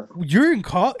month. you're in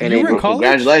college. And You were in college.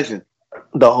 Congratulations.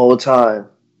 The whole time.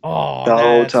 Oh, The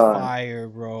whole that's time. fire,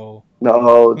 bro. The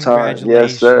whole time.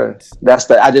 Yes, sir.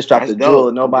 Congratulations. I just dropped That's the jewel.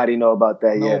 dope. Nobody know about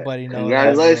that yet. Nobody knows.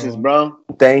 Congratulations, that, bro.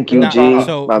 Thank you, Nah, G.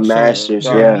 so- my so- master's,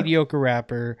 so a yeah. mediocre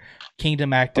rapper,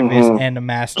 kingdom activist, and a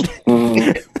master.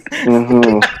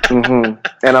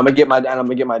 And I'm gonna get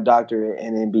my doctorate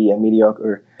and then be a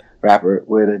mediocre rapper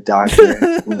with a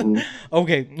doctorate.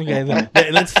 Okay.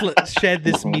 Let's shed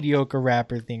this mediocre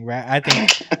rapper thing, right? I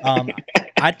think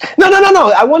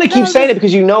No. I want to keep saying it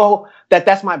because you know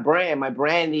that's my brand. My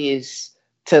brand is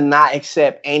to not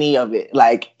accept any of it.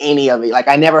 Like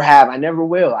I never have. I never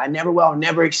will. I'll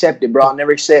never accept it, bro. I'll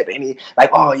never accept any.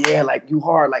 Like, oh yeah, like you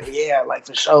hard. Like yeah, like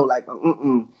for sure. Like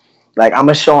Like I'm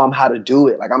gonna show them how to do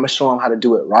it. Like I'm gonna show them how to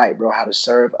do it right, bro. How to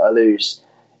serve others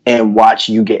and watch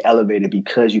you get elevated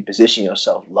because you position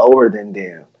yourself lower than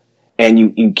them. And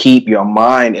you keep your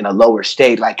mind in a lower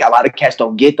state. Like a lot of cats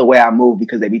don't get the way I move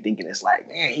because they be thinking it's like,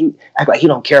 man, he act like he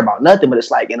don't care about nothing. But it's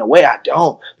like in a way I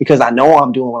don't, because I know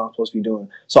I'm doing what I'm supposed to be doing.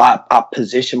 So I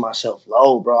position myself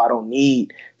low, bro. I don't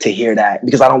need to hear that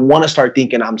because I don't want to start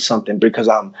thinking I'm something because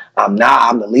I'm not.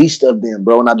 I'm the least of them,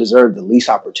 bro, and I deserve the least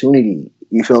opportunity.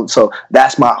 You feel? So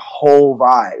that's my whole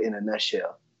vibe in a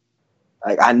nutshell.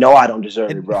 Like I know I don't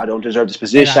deserve it, bro. I don't deserve this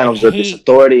position. I don't deserve this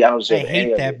authority. I don't deserve any of it. I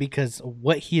hate that because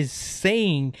what he is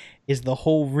saying is the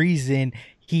whole reason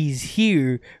he's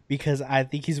here. Because I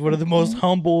think he's one of the most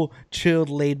humble, chilled,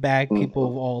 laid back people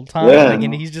of all time. Yeah. Like,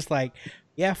 and he's just like,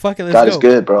 yeah, fuck it, let's God go. is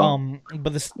good, bro.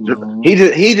 But this,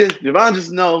 Javon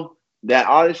just know that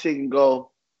all this shit can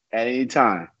go at any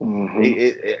time.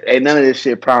 Ain't none of this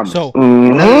shit promised. So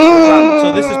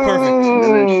so this is perfect.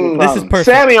 This is perfect.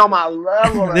 Sammy on my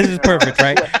level. This is perfect,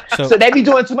 right? So they be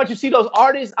doing too much. You see those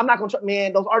artists? I'm not gonna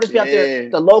man. Those artists be out there,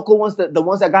 the local ones, the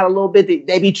ones that got a little bit.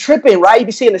 They be tripping, right? You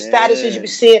be seeing the statuses. You be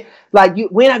seeing like you.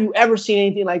 When have you ever seen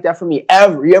anything like that from me?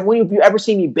 Ever? When have you ever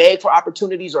seen me beg for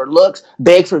opportunities or looks,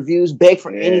 beg for views, beg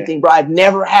for anything, bro? I've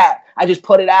never had. I just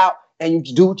put it out. And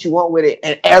you do what you want with it,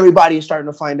 and everybody is starting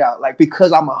to find out. Like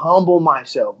because I'm a humble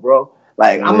myself, bro.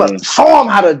 Like I'm gonna show them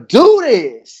how to do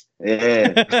this.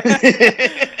 Yeah.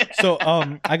 So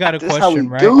I got a This question, how we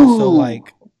right? do. So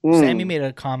like Sammy made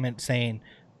a comment saying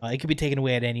it could be taken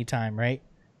away at any time, right?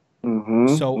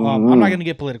 So I'm not gonna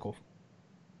get political,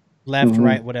 left,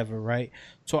 right, whatever, right?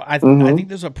 So I think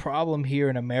there's a problem here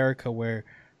in America where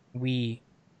we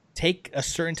take a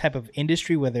certain type of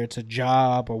industry, whether it's a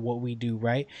job or what we do,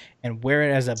 right, and wear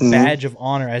it as a badge of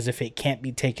honor, as if it can't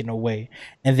be taken away.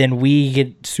 And then we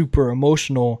get super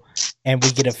emotional and we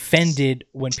get offended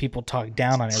when people talk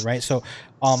down on it, right? So,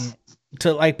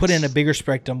 to like put it in a bigger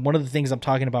spectrum, one of the things I'm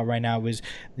talking about right now is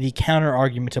the counter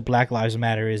argument to Black Lives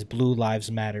Matter is Blue Lives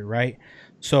Matter, right?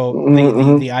 So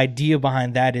the idea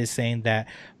behind that is saying that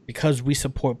because we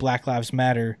support Black Lives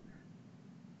Matter,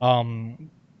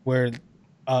 we're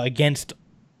against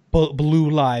blue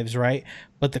lives, right?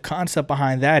 But the concept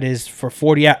behind that is for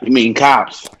 40 hours. You mean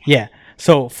cops? Yeah.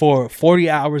 So for 40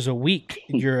 hours a week,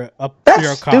 you're a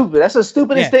cop. Stupid. That's the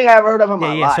stupidest thing I ever heard of in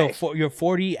my life. So for your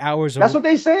 40 hours. That's what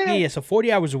they say. Yeah. So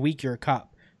 40 hours a week, you're a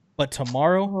cop. But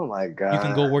tomorrow, oh my God, you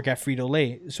can go work at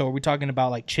Frito-Lay. So are we talking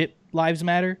about like Chip Lives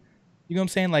Matter? You know what I'm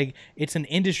saying? Like it's an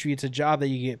industry. It's a job that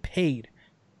you get paid,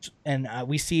 and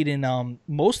we see it in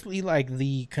mostly like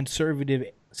the conservative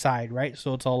side, right?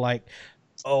 So it's all like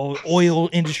oil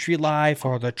industry life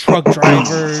or the truck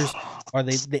drivers, or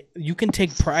they you can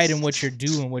take pride in what you're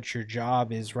doing, what your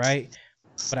job is, right?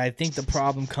 But I think the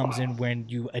problem comes in when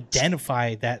you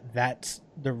identify that that's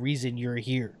the reason you're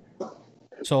here.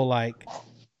 So like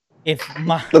if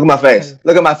my look at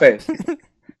my face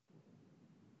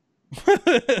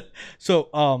so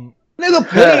nigga,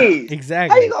 please.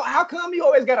 Exactly. How come you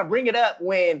always gotta bring it up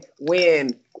when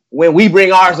we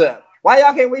bring ours up? Why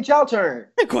y'all can't wait y'all turn?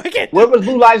 Where was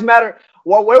Blue Lives Matter?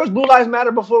 Well, where was Blue Lives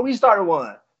Matter before we started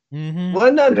one?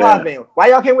 Wasn't nothing popping. Why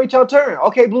y'all can't wait y'all turn?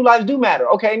 Okay, Blue Lives do matter.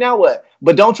 Okay, now what?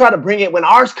 But don't try to bring it when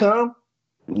ours come.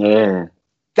 Yeah.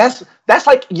 That's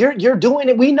like you're doing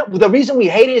it. We know the reason we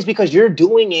hate it is because you're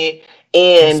doing it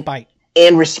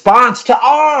in response to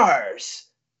ours.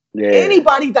 Yeah.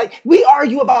 Anybody like we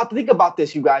argue about, think about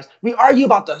this, you guys. We argue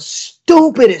about the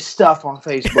stupidest stuff on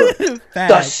Facebook.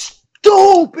 The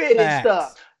stupidest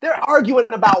stuff. They're arguing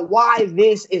about why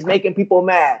this is making people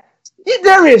mad.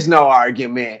 There is no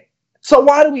argument. So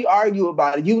why do we argue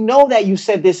about it? You know that you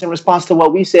said this in response to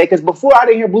what we said, because before I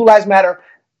didn't hear Blue Lives Matter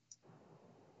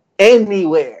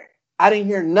anywhere. I didn't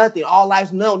hear nothing. All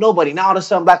lives, nobody. Now all of a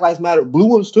sudden Black Lives Matter, blue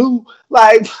ones too.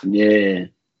 Like, yeah.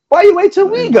 Why you wait till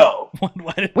we go?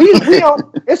 What? We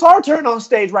on. It's our turn on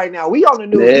stage right now. We on the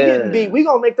news. We getting beat. We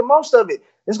gonna make the most of it.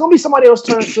 It's gonna be somebody else's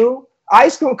turn soon.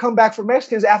 Ice gonna come back for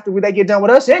Mexicans after they get done with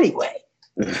us anyway.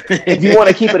 If you want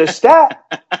to keep it a stat,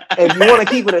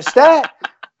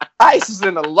 Ice is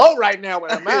in the low right now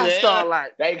with a mask on.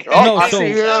 Like, I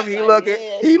see him.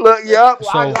 He look. Yup. So,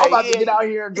 I'm about to get out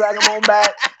here and drag him on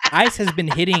back. Ice has been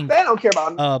hitting. They don't care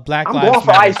about Black I'm Lives going for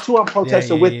Matter. Ice too. I'm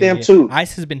protesting with them too.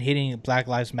 Ice has been hitting Black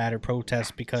Lives Matter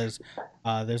protests because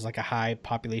there's like a high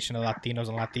population of Latinos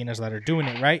and Latinas that are doing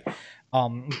it, right?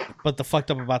 But the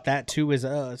fucked up about that too is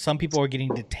some people are getting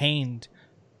detained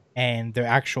and they're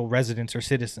actual residents or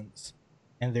citizens.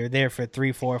 And they're there for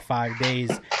 3, 4, 5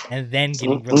 days and then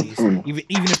getting released. Even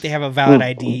if they have a valid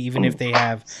ID, even if they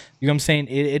have, you know what I'm saying?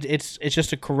 It's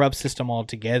just a corrupt system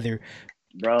altogether.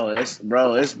 Bro, it's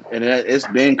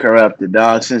been corrupted,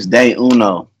 dog, since day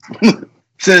uno.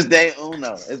 Since day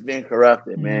uno, it's been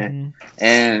corrupted, man.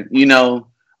 And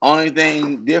only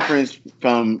thing difference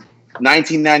from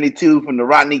 1992 from the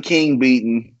Rodney King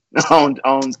beating on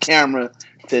camera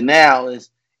to now is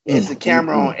it's a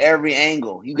camera on every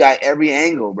angle. You got every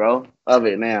angle, bro, of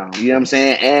it now. You know what I'm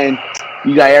saying? And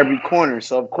you got every corner.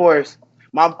 So of course,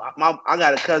 I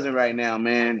got a cousin right now,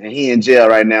 man, and he in jail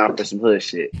right now for some hood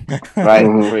shit. Right?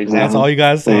 For example. That's all you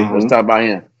guys say. Let's talk about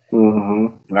him.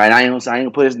 Right? I ain't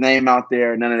gonna put his name out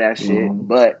there, none of that shit.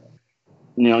 But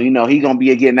he gonna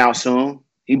be getting out soon.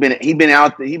 He been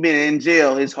in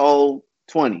jail his whole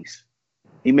 20s.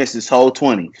 He missed his whole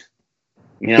 20s.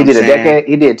 You know he did a decade.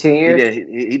 He did 10 years.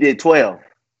 He did 12.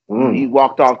 He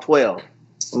walked off 12.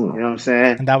 You know what I'm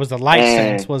saying? And that was the life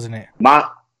sentence, wasn't it?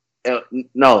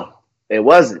 No, it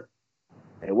wasn't.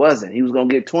 It wasn't. He was gonna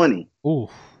get 20. Ooh.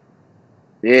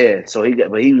 Yeah. So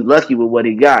but he was lucky with what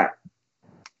he got.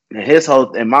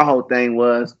 And my whole thing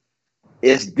was,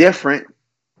 it's different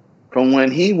from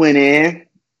when he went in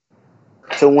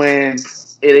to when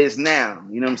it is now.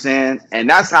 You know what I'm saying? And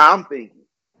that's how I'm thinking.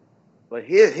 But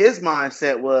his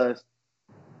mindset was,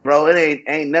 bro, it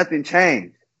ain't nothing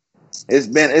changed.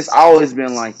 It's always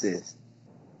been like this.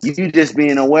 You just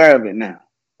being aware of it now.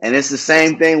 And it's the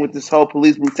same thing with this whole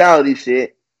police brutality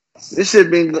shit. This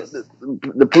shit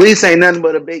the police ain't nothing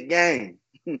but a big game.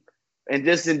 And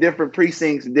just in different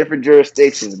precincts, different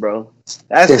jurisdictions, bro.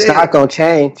 It's not gonna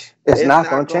change. It's not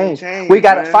gonna change. We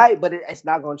gotta fight, but it's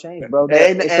not gonna change, bro.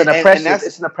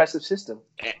 It's an oppressive system.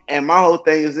 And my whole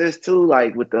thing is this too,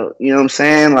 like with the, you know what I'm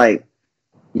saying, like,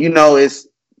 it's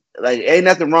like ain't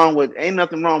nothing wrong with you know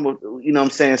what I'm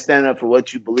saying, standing up for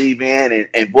what you believe in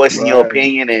and voicing your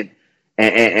opinion and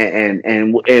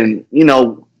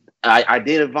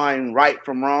identifying right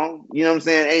from wrong. You know what I'm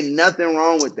saying? Ain't nothing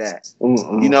wrong with that.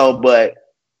 But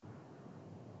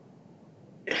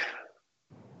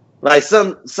like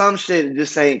some shit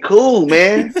just ain't cool,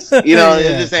 man.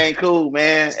 It just ain't cool,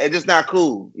 man. It's just not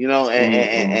cool,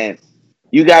 and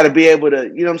you got to be able to,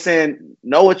 you know what I'm saying,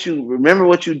 remember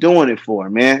what you're doing it for,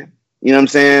 man. You know what I'm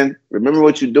saying? Remember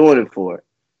what you're doing it for.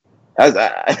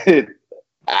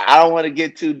 I don't want to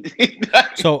get too deep.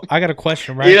 So I got a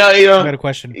question, right? I got a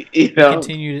question. You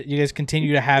guys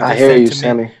continue to have this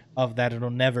sentiment of that it'll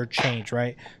never change,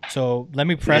 right? So let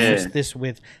me preface this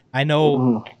with, I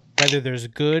know whether there's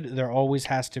good, there always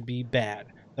has to be bad.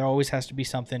 There always has to be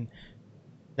something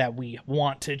that we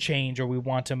want to change or we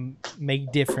want to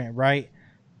make different, right?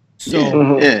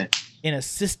 So in a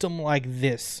system like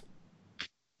this,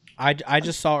 I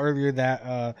just saw earlier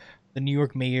that the New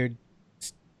York mayor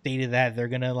stated that they're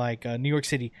gonna New York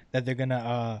City, that they're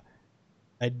gonna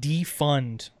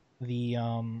defund the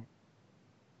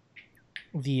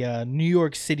New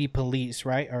York City police,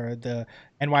 right, or the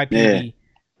NYPD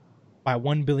by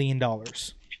 $1 billion.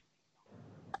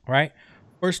 Right.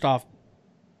 First off,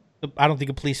 I don't think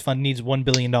a police fund needs $1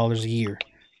 billion a year,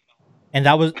 and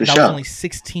that was only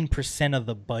 16% of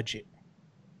the budget.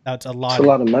 That's a lot. That's a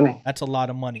lot of money. That's a lot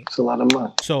of money. It's a lot of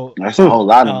money. So that's a whole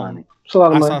lot of money.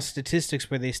 I saw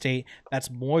statistics where they state that's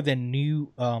more than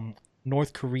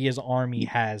North Korea's army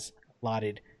has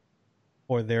allotted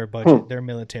for their budget, their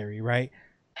military, right?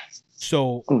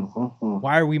 So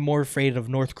why are we more afraid of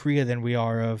North Korea than we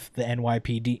are of the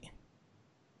NYPD?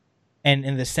 And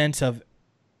in the sense of,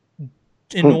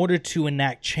 in order to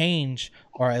enact change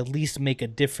or at least make a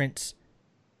difference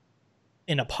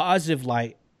in a positive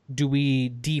light, do we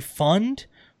defund?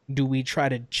 Do we try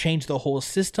to change the whole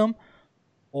system?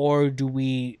 Or do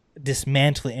we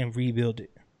dismantle it and rebuild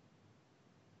it?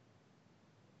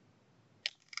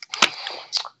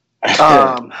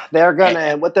 What they're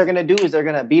gonna do is they're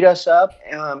gonna beat us up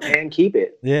and keep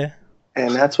it. Yeah.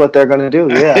 And that's what they're gonna do.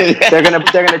 Yeah. they're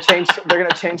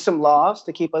gonna change some laws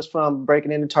to keep us from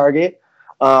breaking into Target.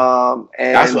 And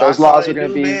That's those laws are going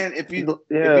to be. Man, if you,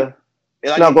 yeah.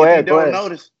 Like, no, go ahead. Go ahead.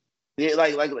 Notice, yeah,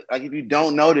 like if you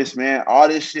don't notice, man, all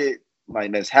this shit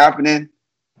like that's happening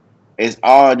is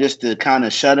all just to kind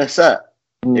of shut us up.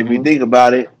 Mm-hmm. If you think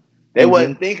about it, they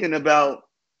wasn't thinking about,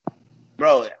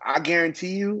 bro. I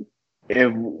guarantee you,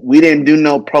 if we didn't do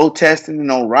no protesting,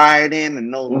 no rioting, and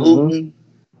no looting,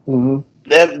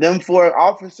 them 4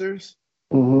 officers,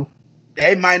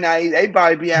 they might not. They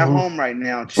probably be at home right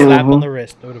now. Slap on the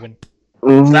wrist. That would have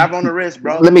been. Slap on the wrist,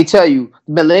 bro. Let me tell you,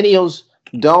 millennials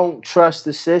don't trust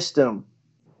the system.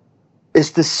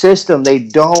 It's the system. They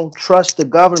don't trust the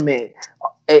government.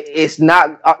 It's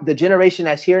not the generation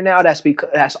that's here now.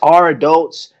 That's our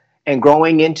adults and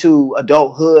growing into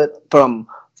adulthood from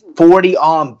 40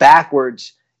 on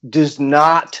backwards does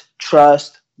not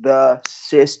trust the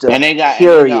system. And they got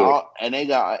period. They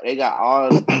got make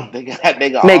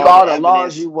all the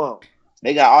laws you want.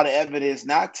 They got all the evidence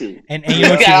not to. And you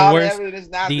know what's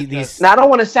even worse? Now I don't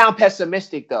want to sound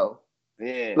pessimistic though.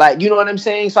 Yeah. Like, you know what I'm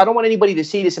saying? So I don't want anybody to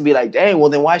see this and be like, dang, well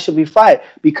then why should we fight?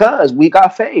 Because we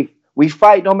got faith. We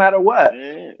fight no matter what.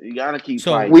 Yeah, you gotta keep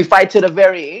fighting. We fight to the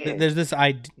very end. There's this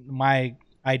my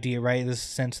idea, right? This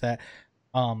sense that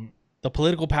the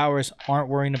political powers aren't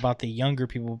worrying about the younger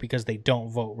people because they don't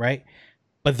vote, right?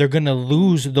 But they're going to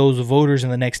lose those voters in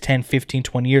the next 10, 15,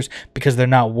 20 years because they're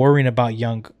not worrying about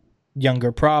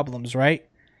younger problems, right?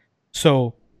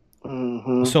 So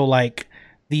so like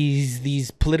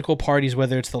these political parties,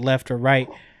 whether it's the left or right,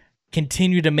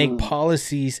 continue to make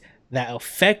policies that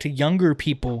affect younger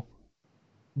people,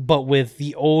 but with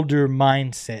the older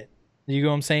mindset. You know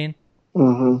what I'm saying?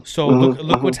 So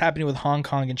look what's happening with Hong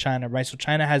Kong and China, right? So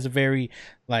China has a very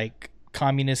like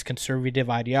communist conservative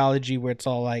ideology where it's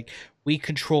all like we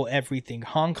control everything.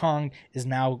 Hong Kong is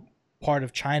now part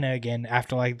of China again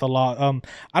after like the law.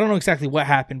 I don't know exactly what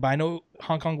happened, but I know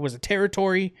Hong Kong was a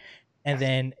territory, and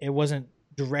then it wasn't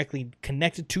directly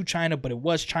connected to China, but it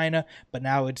was China. But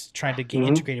now it's trying to get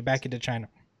integrated back into China.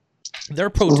 They're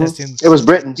protesting. It was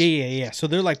Britain. Yeah. So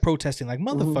they're like protesting like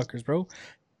motherfuckers, bro.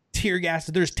 Tear gas.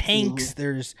 There's tanks.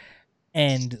 But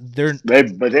they've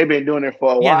been doing it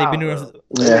for a while. Yeah, they've been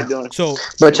doing it. So,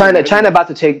 but China about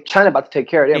to take care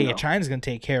of them. Yeah, China's gonna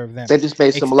take care of them. They just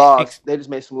made some laws. They're about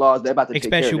to take care of them.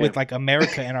 Especially with like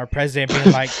America and our president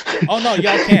being like, "Oh no,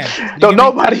 y'all can." Don't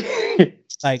nobody.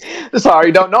 Like,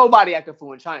 sorry, don't nobody act a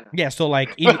fool in China. Yeah, so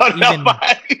like even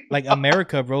like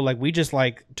America, bro, like we just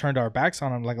like turned our backs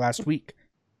on them like last week.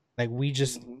 Like we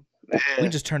just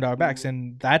turned our backs,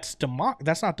 and that's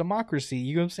not democracy.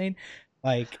 You know what I'm saying?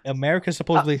 Like America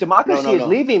supposedly democracy is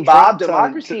leaving, Bob.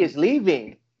 Democracy is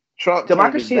leaving.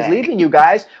 Democracy is leaving, you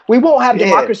guys. We won't have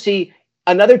democracy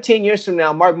another 10 years from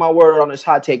now. Mark my word on this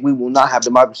hot take. We will not have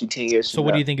democracy 10 years from now. So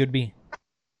what do you think it would be?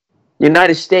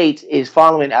 United States is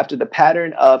following after the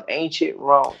pattern of ancient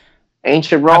Rome.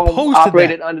 Ancient Rome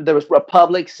operated under the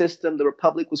republic system. The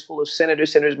republic was full of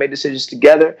senators. Senators made decisions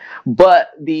together.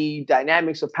 But the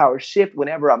dynamics of power shift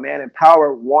whenever a man in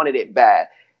power wanted it bad.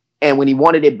 And when he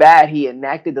wanted it bad, he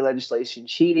enacted the legislation,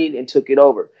 cheated, and took it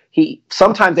over.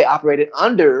 Sometimes they operated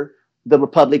under the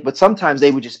republic, but sometimes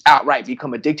they would just outright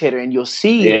become a dictator. And you'll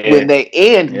see when they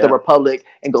end the republic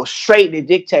and go straight into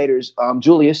dictators,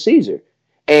 Julius Caesar.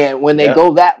 And when they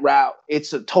go that route,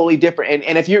 it's a totally different.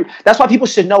 And that's why people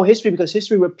should know history, because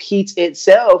history repeats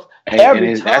itself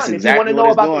every time. If you want to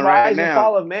know about the rise and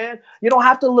fall of man, you don't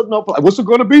have to look what's it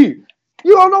going to be?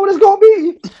 You don't know what it's going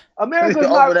to be. America's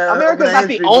not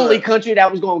the only country that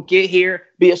was going to get here,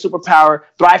 be a superpower,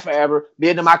 thrive forever, be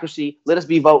a democracy, let us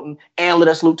be voting, and let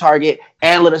us loot Target,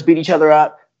 and let us beat each other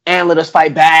up, and let us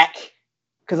fight back.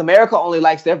 Because America only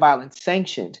likes their violence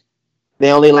sanctioned.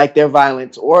 They only like their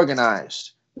violence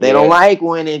organized. They don't like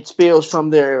when it spills from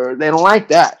they don't like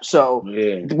that. So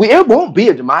it won't be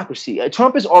a democracy.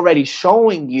 Trump is already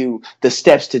showing you the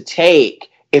steps to take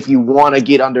if you want to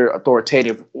get under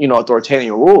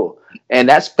authoritarian rule. And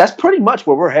that's pretty much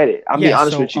where we're headed. I'll be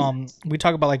honest with you. We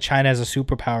talk about like China as a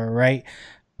superpower, right?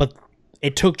 But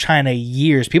it took China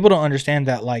years. People don't understand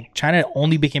that like China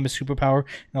only became a superpower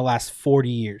in the last 40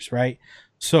 years, right?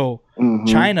 So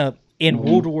China in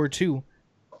World War II,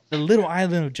 the little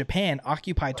island of Japan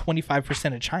occupied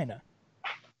 25% of China.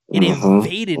 It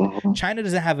invaded. China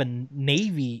doesn't have a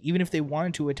navy, even if they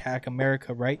wanted to attack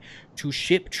America, right? To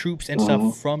ship troops and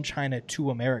stuff from China to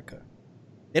America.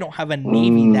 They don't have a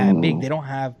navy that big. They don't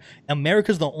have.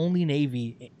 America's the only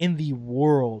navy in the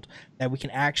world that we can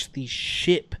actually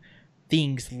ship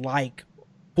things like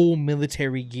full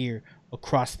military gear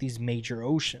across these major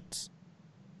oceans.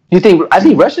 I think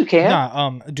Russia can.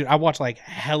 Nah, dude, I watch like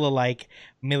hella like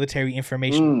military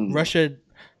information. Russia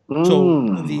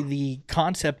So the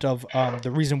concept of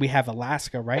the reason we have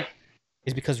Alaska, right,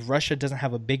 is because Russia doesn't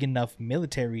have a big enough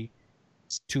military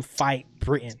to fight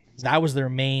Britain. That was their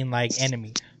main like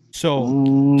enemy. So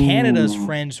Canada's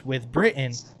friends with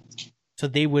Britain, so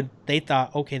they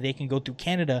thought, okay, they can go through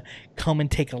Canada, come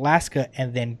and take Alaska,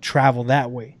 and then travel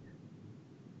that way.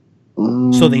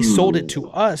 So they sold it to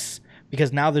us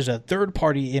because now there's a third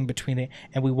party in between it,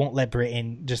 and we won't let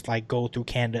Britain just like go through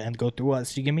Canada and go through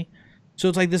us. You get me? So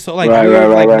it's like this weird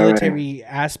military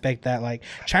aspect that like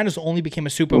China's only became a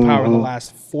superpower in the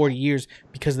last 40 years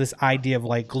because of this idea of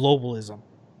like globalism.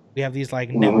 We have these like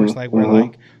networks like where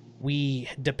like we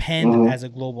depend as a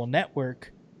global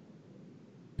network,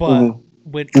 but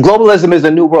with globalism is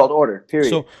a new world order. Period.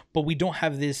 So, but we don't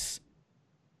have this.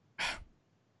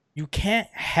 You can't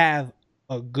have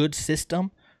a good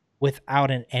system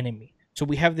without an enemy. So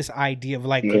we have this idea of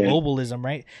like globalism,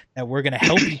 right? That we're gonna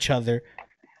help each other,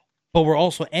 but we're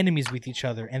also enemies with each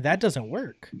other, and that doesn't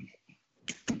work.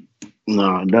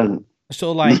 No, it doesn't.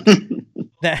 So like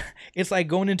that, it's like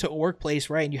going into a workplace,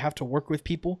 right? And you have to work with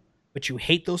people, but you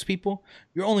hate those people.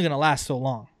 You're only gonna last so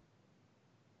long.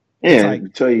 Yeah,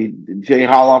 until you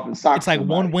haul off and sock. It's like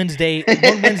somebody. one Wednesday, you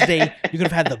could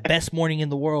have had the best morning in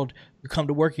the world. You come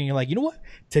to work and you're like, you know what?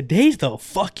 Today's the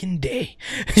fucking day.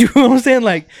 You know what I'm saying?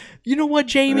 Like, you know what,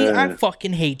 Jamie? I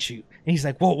fucking hate you. And he's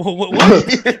like, whoa, what?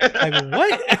 Like,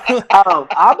 what?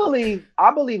 I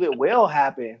believe it will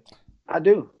happen. I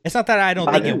do. It's not that I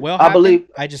don't think it will happen.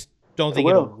 I just don't think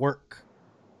it'll work.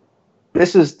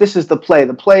 This is the play.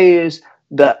 The play is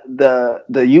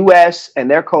the U.S.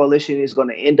 and their coalition is going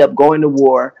to end up going to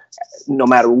war, no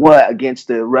matter what, against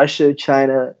the Russia,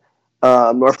 China,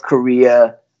 North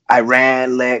Korea,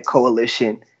 Iran-led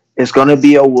coalition. It's going to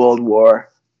be a world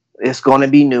war. It's going to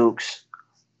be nukes.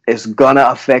 It's going to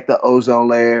affect the ozone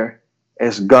layer.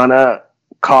 It's going to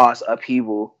cause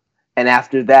upheaval. And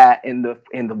after that, in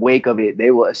the wake of it,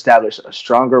 they will establish a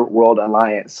stronger world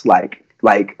alliance, like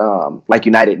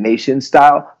United Nations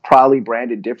style, probably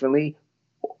branded differently.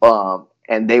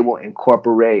 And they will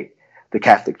incorporate the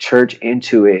Catholic Church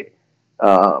into it,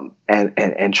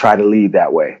 and try to lead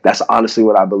that way. That's honestly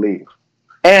what I believe.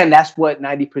 And that's what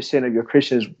 90% of your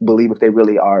Christians believe if they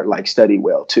really are like study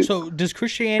well too. So does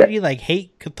Christianity like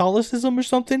hate Catholicism or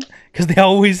something? Because they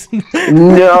always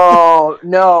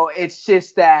No. It's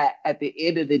just that at the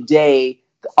end of the day,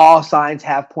 all signs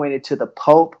have pointed to the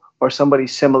Pope or somebody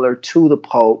similar to the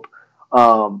Pope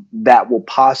that will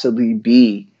possibly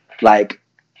be like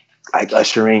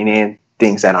ushering in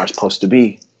things that aren't supposed to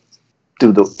be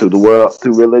through the world,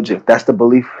 through religion. That's the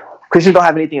belief. Christians don't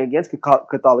have anything against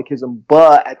Catholicism,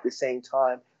 but at the same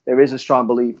time, there is a strong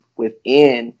belief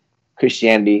within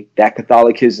Christianity that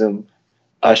Catholicism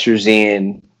ushers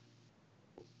in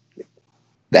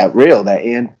that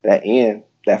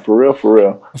for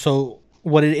real. So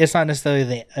it's not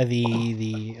necessarily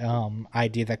the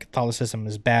idea that Catholicism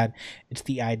is bad. It's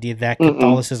the idea that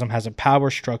Catholicism has a power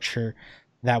structure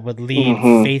that would lead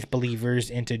faith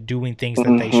believers into doing things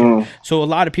that they should. So a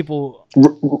lot of people...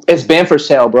 It's banned for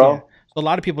sale, bro. Yeah. So a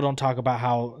lot of people don't talk about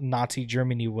how Nazi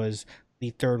Germany was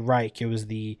the Third Reich. It was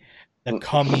the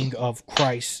coming of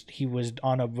Christ. He was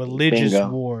on a religious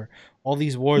war. All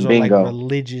these wars are like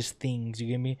religious things. You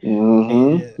get me?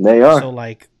 They are. So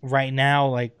like right now,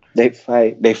 like... They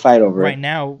fight over it. Right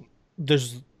now,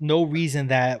 there's no reason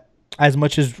that... As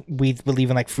much as we believe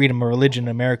in like freedom of religion in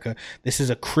America, this is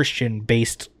a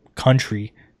Christian-based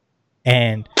country,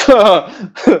 and no,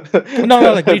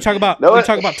 like when you talk about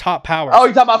top powers. Oh,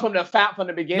 you talk about from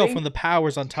the beginning? No, from the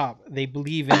powers on top. They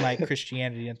believe in like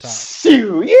Christianity on top.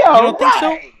 You don't think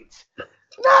so?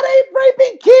 Not a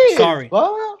raping kids. Sorry.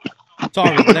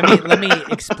 Let me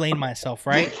explain myself,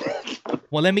 right?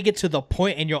 Well, let me get to the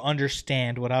point, and you'll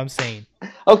understand what I'm saying.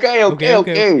 Okay.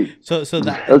 So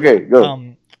that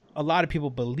go. A lot of people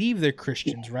believe they're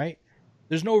Christians, right?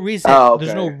 There's no reason.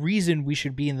 There's no reason we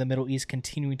should be in the Middle East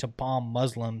continuing to bomb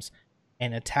Muslims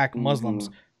and attack Muslims.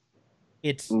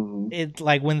 It's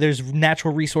like when there's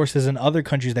natural resources in other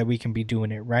countries that we can be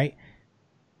doing it, right?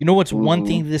 You know what's one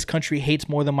thing this country hates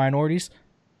more than minorities?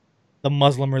 The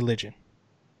Muslim religion.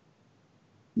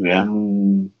 Yeah.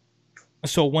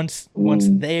 So once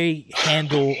they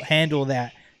handle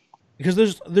that,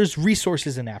 because there's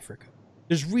resources in Africa.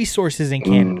 There's resources in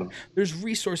Canada. There's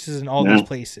resources in all these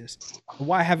places.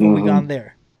 Why haven't we gone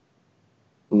there?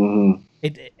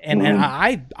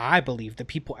 I believe the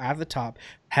people at the top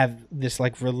have this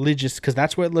like religious, because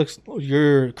that's what it looks.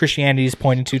 Your Christianity is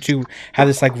pointing to too. Have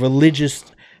this like religious,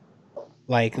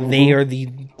 like they are the.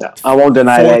 I won't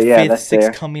deny that. Yeah, that's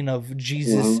sixth coming of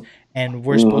Jesus, and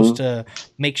we're supposed to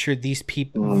make sure these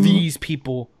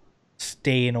people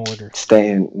stay in order.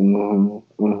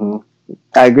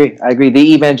 I agree.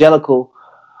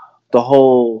 The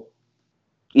whole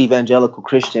evangelical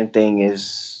Christian thing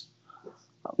is,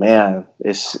 man,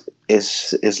 it's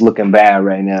looking bad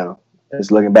right now.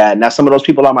 It's looking bad. Now, some of those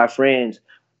people are my friends,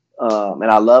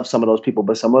 and I love some of those people,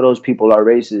 but some of those people are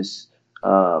racist,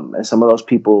 and some of those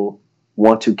people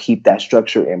want to keep that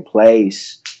structure in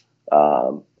place,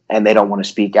 and they don't want to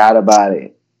speak out about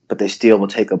it, but they still will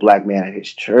take a black man at his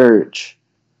church,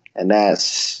 and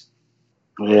that's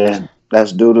doo-doo.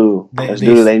 That's doo-doo.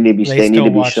 They need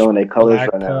to be showing their colors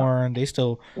right now. Porn. They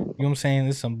still, you know what I'm saying?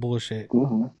 This is some bullshit.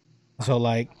 Mm-hmm. So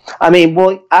like, I mean,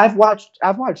 well, I've watched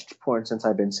porn since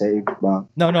I've been saved. Bob.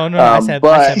 No. I said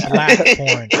black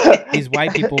porn. These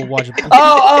white people watch.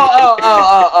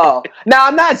 Oh. Now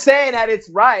I'm not saying that it's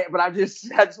right, but I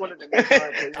just wanted to make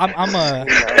sure.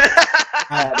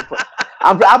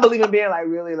 I believe in being like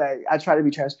really like I try to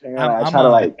be transparent. I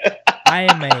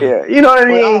am a. Yeah, you know what I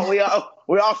mean.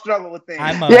 We all struggle with things.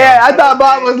 I thought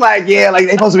Bob was like, like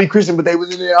they supposed to be Christian, but they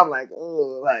was in there. I'm like,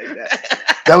 oh, like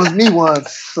that was me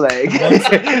once. Like, bro,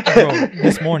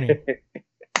 this morning.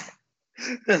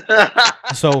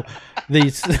 So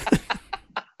these.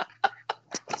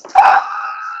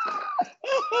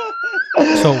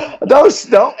 So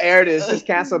don't air this. Just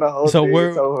cancel the whole. So thing.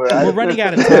 we're running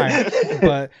out of time,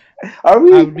 but are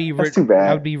we? That's too bad.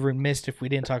 I would be remiss if we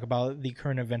didn't talk about the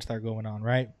current events that are going on,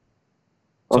 right?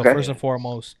 So first and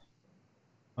foremost,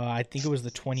 I think it was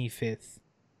the 25th.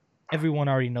 Everyone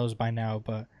already knows by now,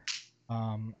 but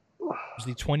it was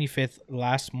the 25th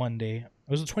last Monday. It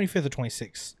was the 25th or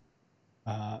 26th.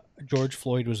 George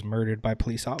Floyd was murdered by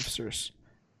police officers.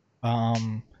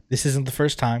 This isn't the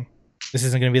first time. This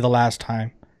isn't going to be the last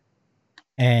time.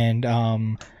 And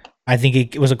I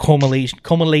think it was a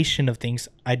culmination of things.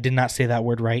 I did not say that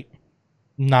word right.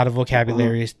 I'm not a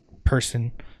vocabulary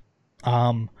person.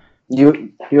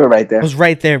 You were right there. I was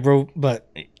right there, bro. But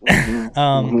I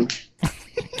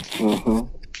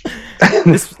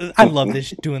love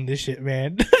this doing this shit,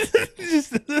 man.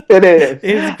 It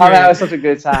is. I'm having such a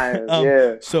good time.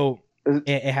 Yeah. So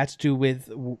it had to do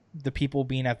with the people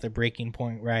being at the breaking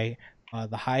point, right?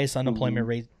 The highest unemployment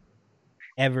rate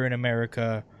ever in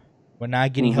America. We're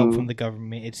not getting help from the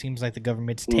government. It seems like the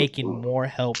government's taking more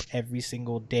help every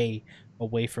single day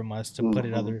away from us, to put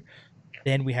it other.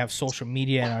 Then we have social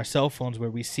media and our cell phones where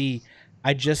we see.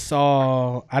 I just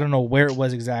saw, I don't know where it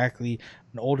was exactly,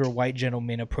 an older white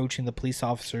gentleman approaching the police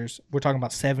officers. We're talking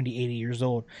about 70, 80 years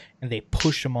old. And they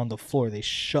push him on the floor. They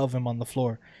shove him on the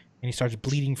floor. And he starts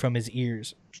bleeding from his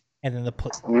ears. And then one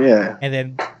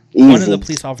of the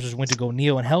police officers went to go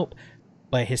kneel and help.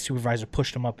 But his supervisor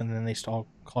pushed him up, and then they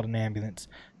called an ambulance.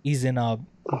 He's in a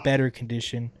better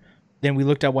condition. Then we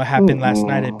looked at what happened last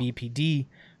night at BPD,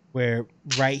 where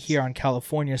right here on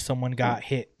California, someone got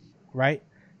hit, right?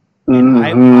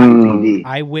 And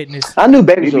I witnessed. I knew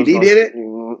BPD did it.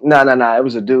 No. It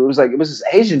was a dude. It was this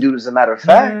Asian dude, as a matter of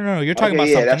fact. No. You're talking about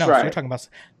something else. Right. You're talking about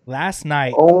last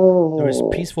night. There was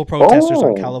peaceful protesters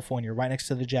on California, right next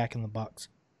to the Jack in the Box,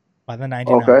 by the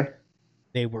 99. Okay.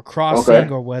 They were crossing,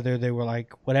 or whether they were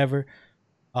like whatever.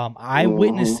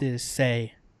 Eyewitnesses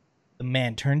say the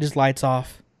man turned his lights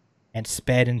off and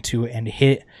sped into and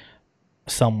hit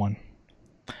someone.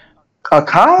 A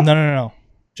cop? No.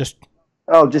 Just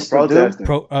a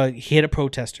protester. He hit a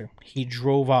protester. He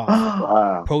drove off.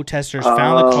 Wow. Protesters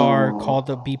found the car, called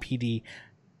the BPD.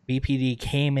 BPD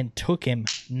came and took him.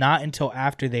 Not until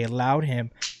after they allowed him.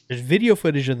 There's video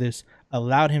footage of this.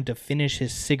 Allowed him to finish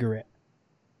his cigarette.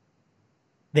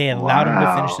 They allowed him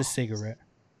to finish the cigarette.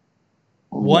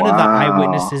 One of the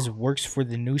eyewitnesses works for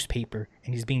the newspaper,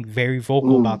 and he's being very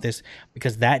vocal about this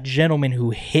because that gentleman who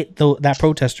hit that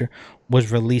protester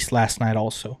was released last night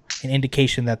also. An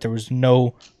indication that there was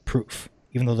no proof,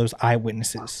 even though there was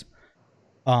eyewitnesses.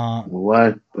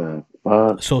 What the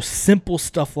fuck? So simple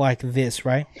stuff like this,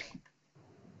 right?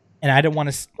 And I didn't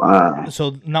want to... Wow.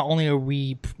 So not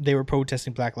only they were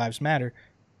protesting Black Lives Matter,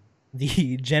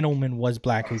 the gentleman was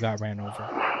black who got ran over.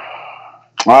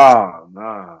 Oh,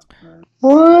 no.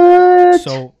 What?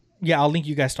 So, yeah, I'll link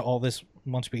you guys to all this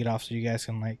once we get off so you guys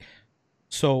can, like...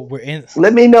 So, we're in...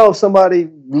 Let me know if somebody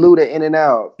blew the In and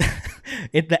Out.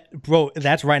 Bro,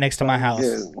 that's right next to my house.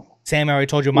 Yeah. Sammy already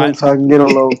told you my... Sammy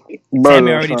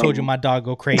already told you my dog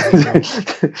go crazy, bro.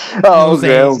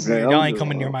 Okay. Y'all ain't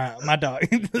coming near my dog.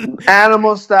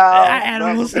 Animal style.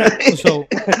 Animal style. So...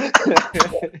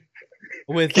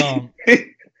 With give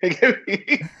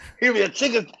me a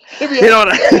chicken. You know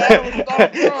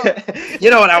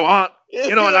what I want.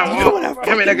 Give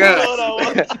me the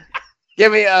goods.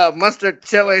 Give me mustard,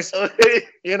 chilies.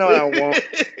 You know what I want.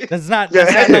 That's not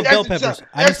no bell peppers.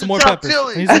 I need some more peppers.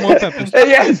 I need some more peppers.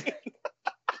 Yes.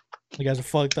 You guys are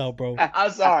fucked up, bro. I'm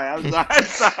sorry.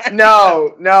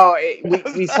 No.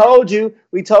 We told you.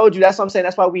 That's what I'm saying.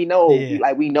 That's why we know.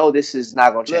 Yeah. We know this is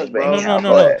not gonna change. Look, bro.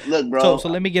 No. Look, bro. So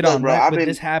let me get on bro, right, with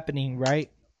this happening,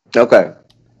 right? Okay.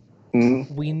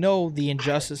 Mm-hmm. We know the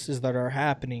injustices that are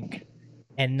happening,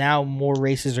 and now more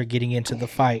races are getting into the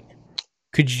fight.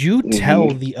 Could you tell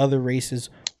the other races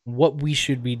what we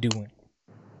should be doing?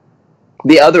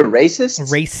 The other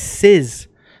races? Races.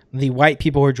 The white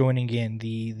people who are joining in,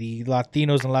 the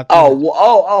Latinos and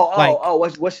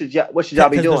Latinas. What should y'all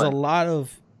be doing? There's a lot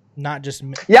of not just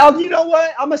y'all. You know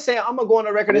what? I'm gonna go on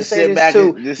the record and say this back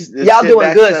too. Y'all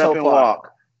doing good so far.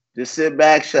 Walk. Just sit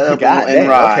back, shut up, and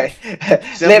ride. Okay.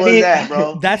 Simple as that,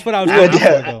 bro. That's what I was going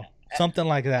for, though. Something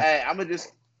like that. Hey,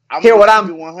 I'm Hear what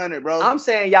I'm 100, bro. I'm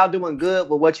saying y'all doing good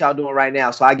with what y'all doing right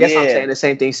now. So I guess I'm saying the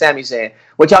same thing Sammy's saying.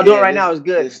 What y'all doing right now is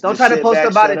good. Don't try to post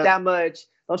about it that much.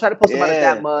 Don't try to post about it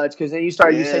that much, because then you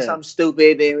say something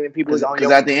stupid and people is on your.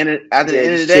 Because at the end of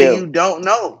the day, you don't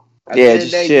know.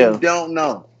 Just chill. You don't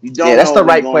know. You don't. Yeah, that's the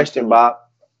right question, Bob.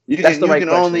 You can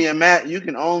only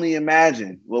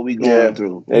imagine what we going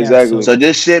through. Exactly. So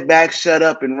just sit back, shut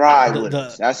up, and ride with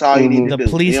us. That's all you need to do.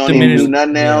 Police you don't need to do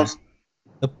nothing else.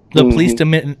 The police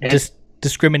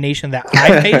discrimination that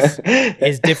I face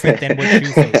is different than what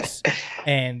you face,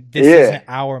 and this isn't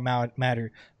our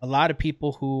matter. A lot of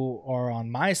people who are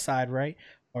on my side, right,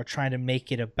 are trying to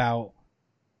make it about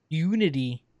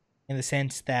unity in the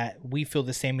sense that we feel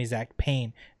the same exact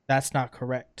pain. That's not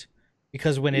correct,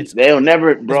 because when it's they'll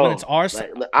never, bro. When it's our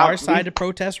side to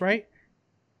protest, right?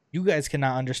 You guys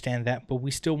cannot understand that, but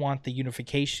we still want the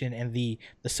unification and the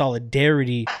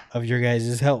solidarity of your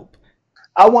guys' help.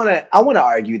 I want to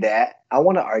argue that.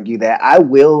 I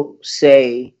will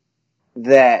say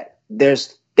that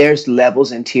there's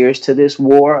levels and tiers to this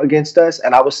war against us,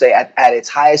 and I would say at its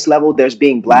highest level, there's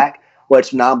being black,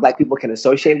 which non-black people can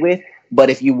associate with. But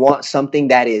if you want something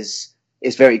that is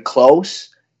very close,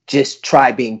 just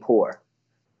try being poor.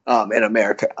 In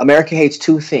America, America hates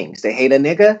two things: they hate a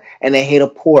nigga and they hate a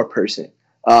poor person.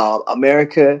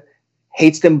 America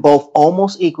hates them both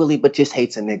almost equally, but just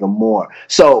hates a nigga more.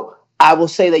 So I will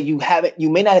say that you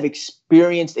may not have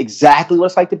experienced exactly what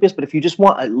it's like to be, but if you just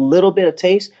want a little bit of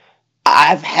taste,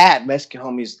 I've had Mexican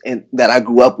homies that I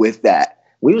grew up with that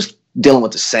we was dealing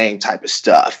with the same type of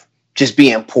stuff, just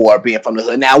being poor, being from the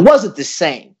hood. Now, it wasn't the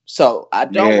same, so I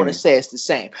don't want to say it's the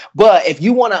same. But if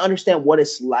you want to understand what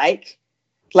it's like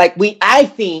I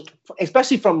think,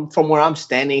 especially from where I'm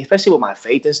standing, especially with my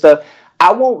faith and stuff,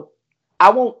 I won't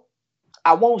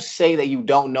say that you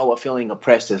don't know what feeling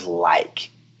oppressed is like.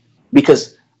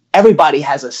 Because everybody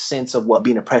has a sense of what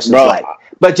being oppressed is like,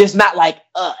 but just not like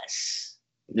us.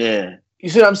 Yeah, you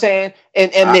see what I'm saying?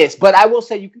 And this, but I will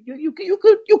say you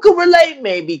could relate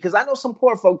maybe, because I know some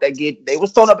poor folk that they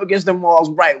was thrown up against them walls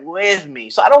right with me.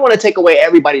 So I don't want to take away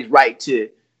everybody's right to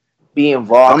be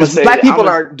involved. Because black people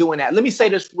are doing that. Let me say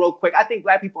this real quick. I think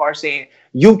black people are saying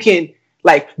you can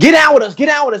get down with us,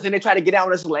 and they try to get down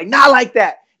with us not like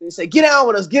that. They say, get down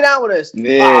with us.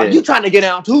 Yeah. You trying to get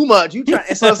down too much. And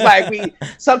so it's like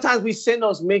sometimes we send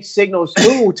those mixed signals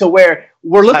too, to where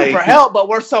we're looking for help, but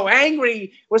we're so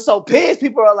angry, we're so pissed.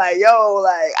 People are like, yo,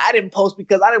 I didn't post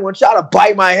because I didn't want y'all to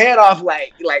bite my head off.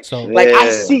 I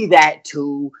see that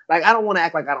too. I don't want to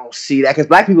act like I don't see that, because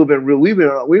black people have been real. We've been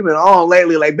on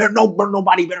lately.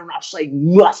 Nobody better not say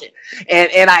nothing.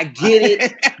 And I get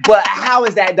it, but how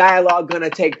is that dialogue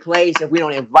gonna take place if we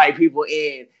don't invite people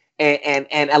in?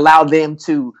 And allow them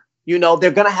to, they're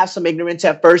gonna have some ignorance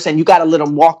at first, and you gotta let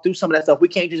them walk through some of that stuff. We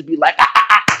can't just be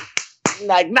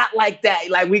not like that.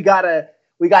 We gotta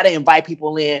invite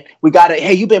people in. We gotta,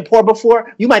 hey, you been poor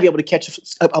before? You might be able to catch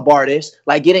a bar of this.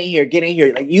 Get in here.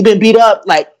 You been beat up.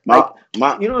 You know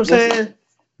what I'm saying?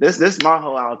 This my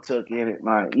whole outlook in it.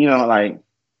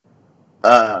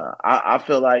 I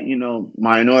feel like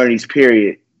minorities.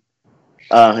 Period.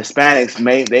 Hispanics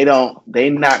they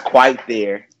not quite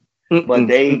there. But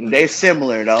they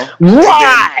similar though.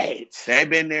 Right. They've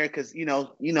been there because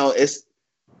it's.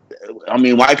 I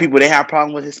mean, white people, they have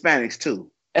problems with Hispanics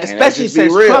too, especially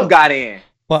since Trump got in.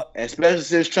 So let's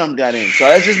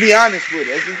just be honest with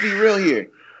it. Let's just be real here.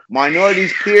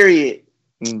 Minorities, period,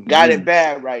 got it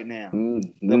bad right now.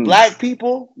 The black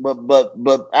people,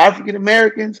 but African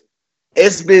Americans,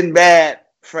 it's been bad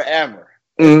forever.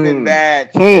 It's been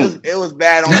bad. It was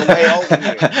bad on the way over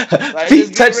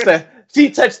here.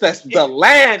 Feet touched the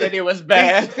land and it was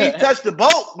bad. Feet touched the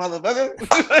boat, motherfucker.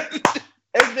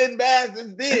 It's been bad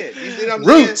since then. You see what I'm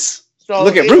saying? So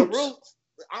look at roots.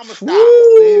 I'm gonna stop.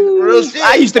 Real shit.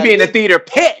 I used to be in the theater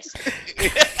pissed.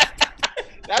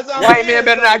 That's what White man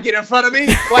better not get in front of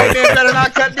me. White man better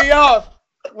not cut me off.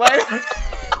 White.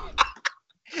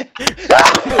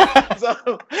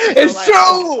 It's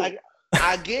true.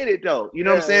 I get it though. You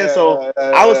know what I'm saying? So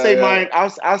I would say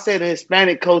I'll say the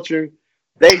Hispanic culture,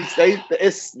 they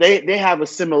have a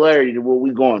similarity to what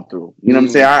we're going through. You know what I'm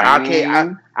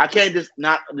saying? I can't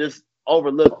just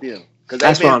overlook them.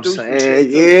 That's what I'm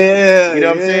saying. Yeah. You know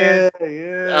what I'm saying?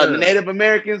 Yeah. The Native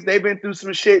Americans, they've been through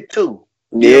some shit too.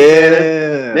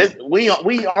 Yeah. We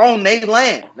own their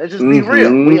land. Let's just be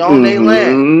real. We own their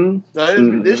land.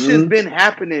 So this shit's been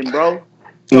happening, bro.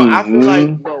 So I feel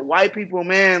like the white people,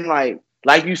 man, like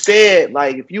you said,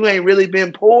 like if you ain't really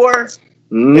been poor, if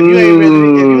you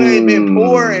ain't been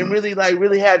poor and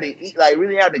really had to eat, like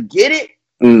really had to get it,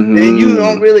 then you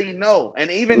don't really know.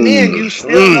 And even then, you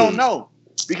still don't know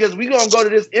because we gonna go to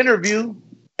this interview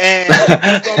and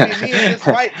it's gonna be me and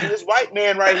this white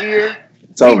man right here.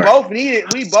 We both need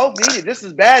it just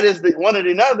as bad as one or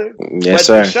the other. Yes,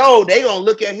 but the show, they gonna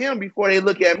look at him before they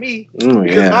look at me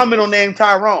because my middle name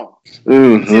Tyrone.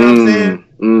 Mm-hmm. You see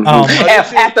what I'm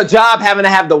saying? At the job, having to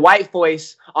have the white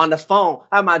voice on the phone.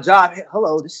 I have my job. Hey,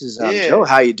 hello, this is Joe.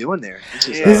 How you doing there?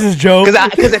 This is Joe.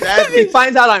 Because if he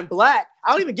finds out I'm black,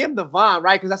 I don't even give him the Von,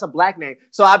 right? Because that's a black name.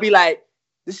 So I'll be like,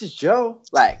 this is Joe.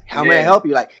 Like, how may I help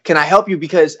you? Like, can I help you?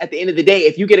 Because at the end of the day,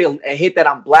 if you get a hit that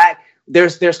I'm black,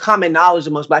 there's common knowledge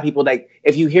amongst black people. Like,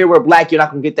 if you hear we're black, you're not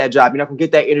gonna get that job. You're not gonna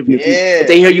get that interview. If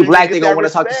they hear you black, they're gonna want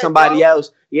to talk to somebody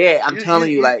else. Yeah, I'm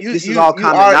telling you, this is all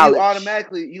common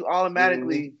knowledge. You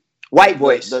automatically white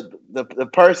voice. The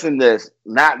person that's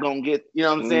not gonna get, you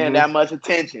know what I'm saying, that much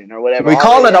attention or whatever. We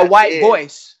call it a white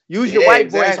voice. Use your white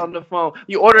voice on the phone.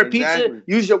 You order pizza,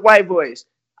 use your white voice.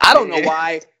 I don't know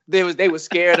why they was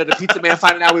scared of the pizza man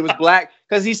finding out we was black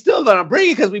because he's still gonna bring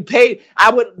it because we paid.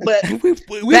 But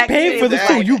we paid for the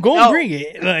food. You gonna bring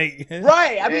it, like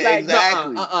right? I'd be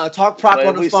like, talk proper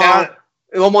on the phone. I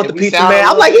don't want the pizza man.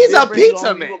 I'm like, he's a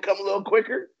pizza man. Come a little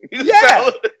quicker. Yeah,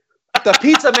 the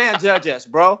pizza man judge us,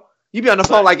 bro. You be on the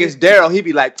phone like it's Daryl. He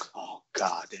be like, oh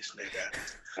God, this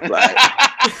nigga. Like,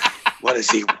 what is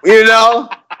he? You know,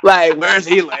 like where's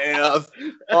he live?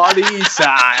 On the east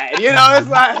side. You know, it's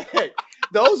like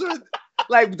those are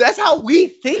like that's how we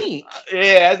think.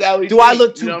 Yeah, that's how we. Do think, I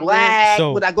look too black?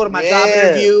 So, would I go to my job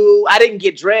interview? I didn't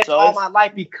get dressed all my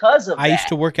life because of that. I used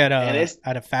to work at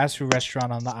a fast food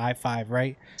restaurant on the I-5,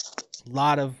 right? A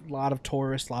lot of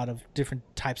tourists, a lot of different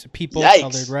types of people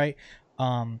colored, right?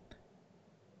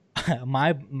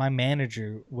 My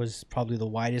manager was probably the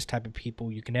whitest type of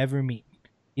people you can ever meet.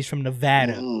 He's from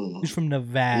Nevada. He's from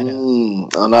Nevada.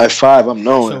 On I-5, I'm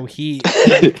known. So he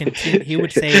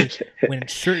would say when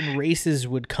certain races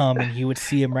would come and he would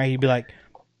see him, right, he'd be like,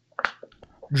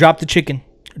 drop the chicken,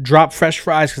 drop fresh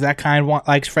fries because that kind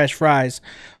likes fresh fries.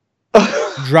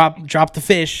 drop the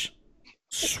fish.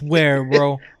 Swear,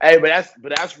 bro. Hey, but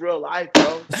that's real life,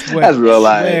 bro. That's real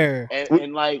life.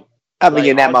 And like I've been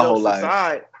getting that my whole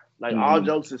life. All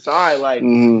jokes aside, like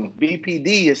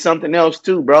BPD is something else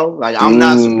too, bro. Like I'm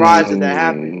not surprised that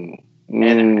happened.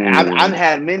 And I've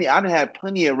had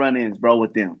plenty of run-ins, bro,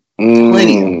 with them.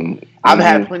 Plenty of them. I've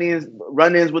had plenty of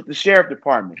run-ins with the sheriff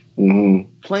department.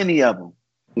 Plenty of them.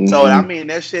 So I mean,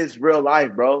 that shit's real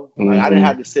life, bro. Like I didn't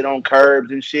have to sit on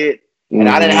curbs and shit, and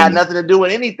I didn't have nothing to do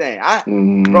with anything.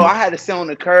 Bro, I had to sit on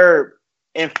the curb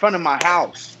in front of my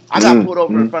house. I got pulled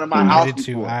over in front of my house. I did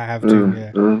too. I have to.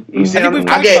 Yeah. You see, I've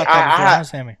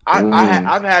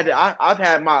had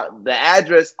the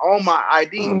address on my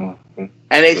ID, and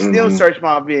they still searched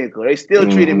my vehicle. They still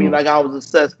treated me like I was a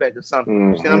suspect or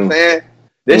something. You see what I'm saying?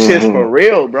 This shit's for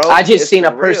real, bro. I just seen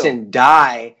a person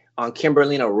die on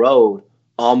Kimberlina Road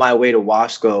on my way to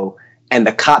Wasco, and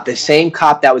the same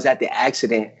cop that was at the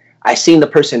accident, I seen the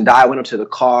person die. Went up to the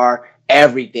car.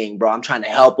 Everything, bro. I'm trying to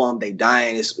help them. They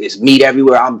dying. It's meat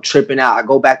everywhere. I'm tripping out. I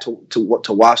go back to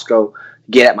Wasco,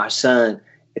 get at my son.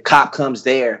 The cop comes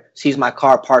there, sees my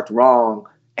car parked wrong,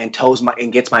 and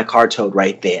gets my car towed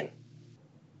right then.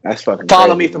 That's fucking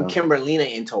Follow crazy, me from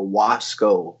Kimberlina into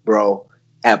Wasco, bro.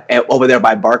 At over there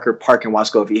by Barker Park in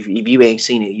Wasco. If you ain't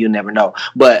seen it, you never know.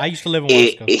 But I used to live in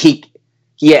Wasco.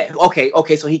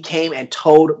 Okay. So he came and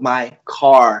towed my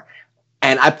car.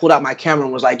 And I pulled out my camera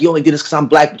and was like, you only did this because I'm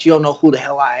black, but you don't know who the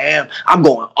hell I am. I'm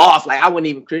going off. Like, I wouldn't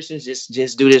even, Christians,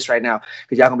 just do this right now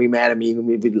because y'all going to be mad at me. You're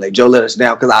going to be like, Joe, let us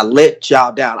down because I let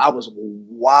y'all down. I was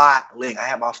wilding. I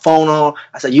had my phone on.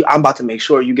 I said, I'm about to make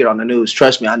sure you get on the news.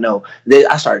 Trust me, I know.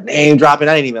 I started name dropping.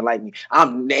 I didn't even like me.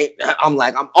 I'm like,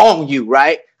 I'm on you,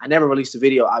 right? I never released the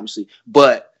video, obviously,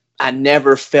 but I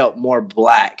never felt more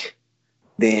black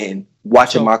than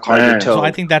watching So- my car get Man. towed So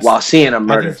I think that's while seeing a I think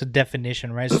murder. it's a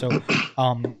definition, right? So,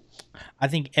 I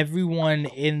think everyone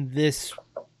in this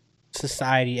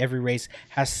society, every race,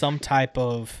 has some type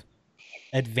of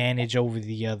advantage over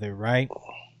the other, right?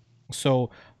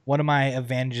 So, one of my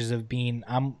advantages of being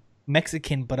I'm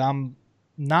Mexican, but I'm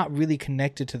not really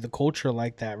connected to the culture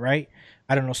like that, right?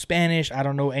 I don't know Spanish. I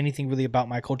don't know anything really about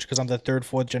my culture because I'm the third,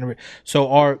 fourth generation.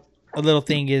 So, a little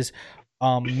thing is,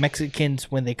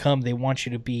 Mexicans when they come, they want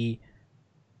you to be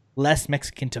less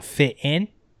Mexican to fit in,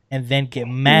 and then get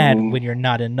mad Mhm. when you're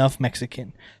not enough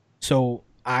Mexican. So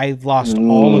I lost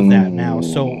all of that now.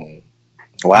 So I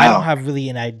don't Wow. have really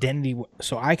an identity.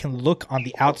 So I can look on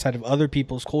the outside of other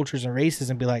people's cultures and races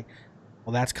and be like,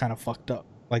 well, that's kind of fucked up.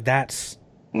 Like that's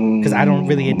because I don't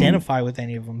really identify with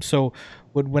any of them. So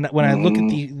when I look at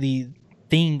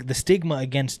the stigma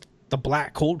against the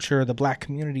black culture, the black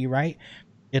community, right?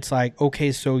 It's like,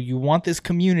 okay, so you want this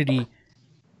community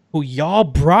who y'all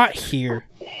brought here,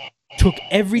 took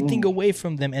everything away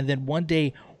from them, and then one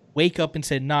day wake up and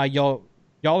said, nah, y'all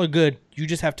are good. You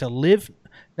just have to live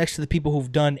next to the people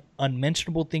who've done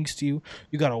unmentionable things to you.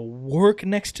 You gotta work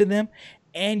next to them,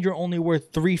 and you're only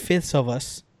worth 3/5 of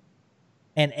us.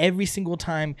 And every single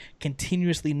time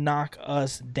continuously knock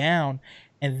us down.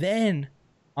 And then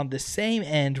on the same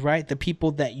end, right, the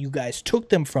people that you guys took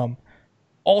them from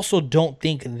also don't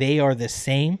think they are the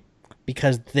same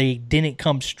because they didn't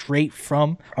come straight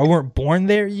from or weren't born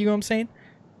there, you know what I'm saying?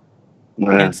 And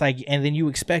Yeah. it's like, and then you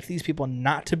expect these people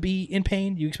not to be in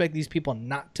pain. You expect these people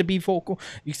not to be vocal.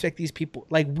 You expect these people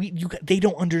like they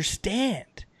don't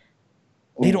understand.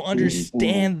 They don't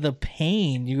understand the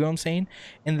pain. You know what I'm saying?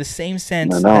 In the same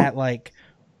sense I know. that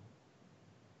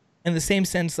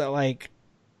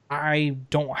I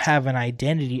don't have an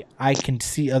identity. I can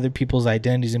see other people's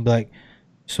identities and be like,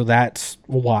 so that's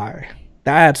why.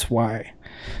 That's why.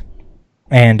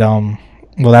 And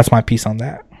well, that's my piece on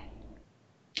that.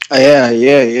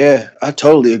 Yeah. I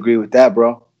totally agree with that,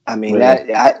 bro. I mean,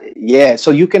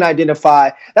 so you can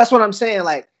identify. That's what I'm saying.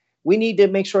 Like, we need to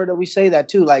make sure that we say that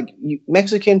too. Like,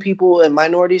 Mexican people and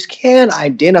minorities can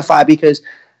identify because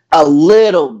a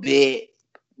little bit,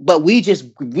 but we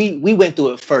went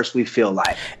through it first. We feel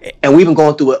like, and we've been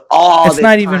going through it all. It's this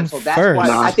not time, even so that's first. why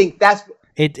I think that's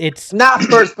It's not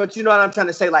first, but you know what I'm trying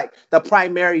to say. Like, the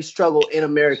primary struggle in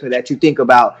America that you think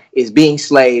about is being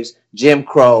slaves, Jim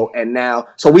Crow, and now.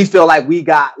 So we feel like we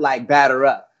got like batter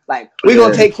up. Like, we're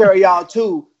gonna take care of y'all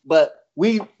too, but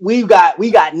we got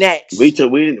next. We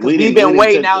didn't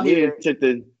waiting out here.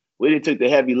 We didn't took the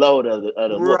heavy load of the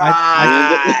look.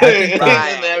 Right.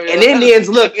 Right. And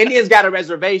Indians got a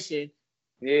reservation,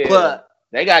 Yeah. but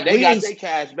they got we their ain't-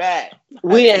 cash back.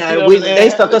 they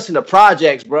stuck us in the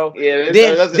projects, bro. Yeah,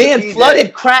 they stuck us in the Then PJ.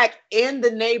 flooded crack in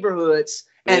the neighborhoods,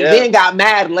 and Yeah. then got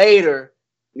mad later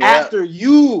Yeah. after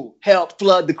you helped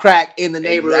flood the crack in the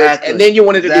neighborhoods, Exactly. and then you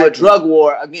wanted to do a Exactly. drug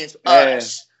war against Yeah.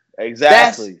 us.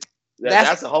 Exactly. that's-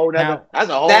 That's a whole nother. That's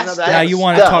a whole that's- nother. now you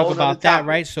want to That's a talk whole nother about that, topic.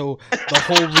 right? So the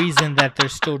whole reason that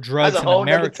there's still drugs That's a in whole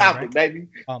nother America, topic, right?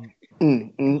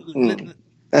 baby.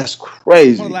 That's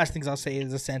crazy. One of the last things I'll say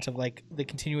is a sense of like the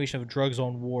continuation of drug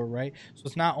zone war, right? So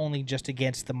it's not only just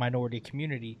against the minority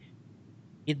community.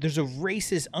 There's a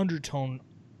racist undertone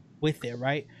with it,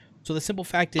 right? So the simple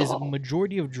fact is,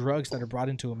 majority of drugs that are brought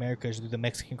into America is through the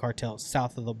Mexican cartel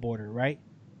south of the border, right?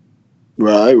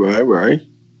 Right.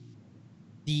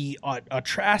 The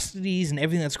atrocities and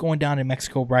everything that's going down in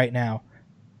Mexico right now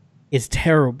is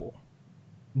terrible.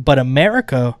 But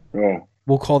America Yeah.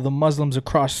 will call the Muslims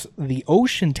across the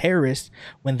ocean terrorists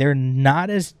when they're not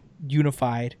as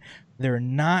unified, they're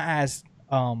not as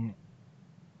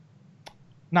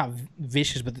not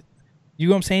vicious, but you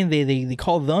know what I'm saying? They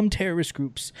call them terrorist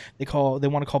groups. They want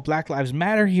to call Black Lives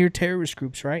Matter here terrorist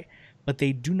groups, right? But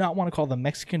they do not want to call the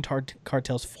Mexican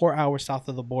cartels 4 hours south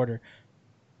of the border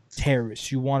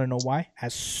terrorists. You want to know why?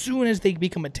 As soon as they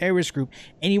become a terrorist group,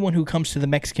 anyone who comes to the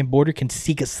Mexican border can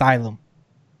seek asylum.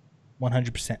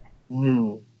 100%.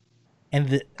 And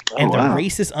the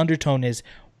racist undertone is,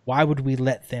 why would we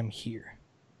let them here?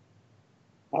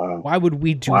 Why would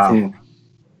we do that?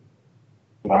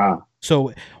 Wow.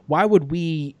 So why would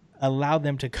we allow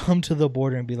them to come to the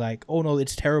border and be like, oh no,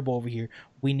 it's terrible over here.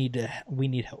 We need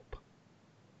help.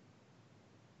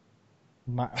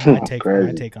 My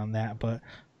take on that, but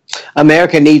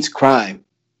America needs crime.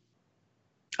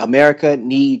 America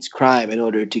needs crime in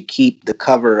order to keep the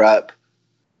cover up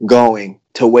going,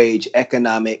 to wage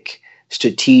economic,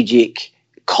 strategic,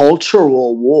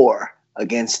 cultural war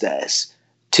against us,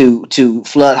 to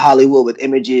flood Hollywood with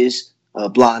images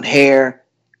of blonde hair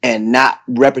and not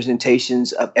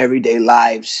representations of everyday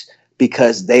lives,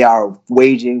 because they are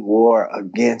waging war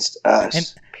against us.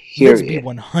 And let's be period.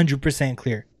 100%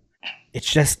 clear.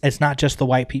 It's not just the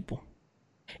white people.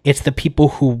 It's the people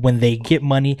who, when they get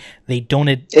money, they don't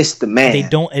It's the man. they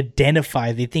don't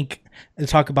identify. They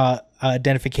talk about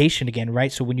identification again,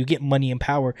 right? So when you get money and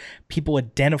power, people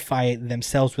identify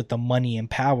themselves with the money and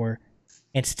power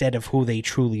instead of who they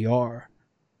truly are.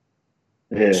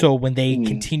 Yeah. So when they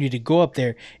continue to go up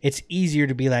there, it's easier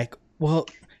to be like, well,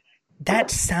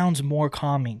 that sounds more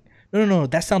calming. No,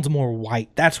 that sounds more white.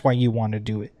 That's why you want to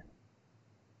do it.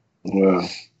 Well,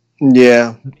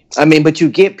 Yeah, I mean, but you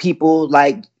get people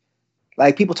like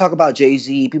people talk about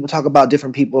Jay-Z, people talk about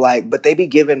different people, but they be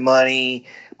giving money.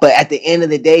 But at the end of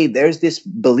the day, there's this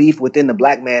belief within the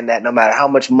black man that no matter how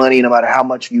much money, no matter how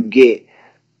much you get,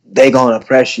 they gonna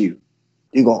oppress you.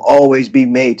 You're gonna always be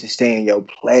made to stay in your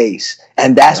place,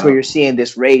 and that's where you're seeing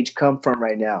this rage come from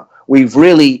right now. We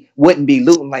really wouldn't be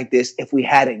looting like this if we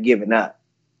hadn't given up.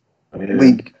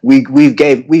 yeah. We've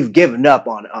given up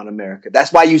on America.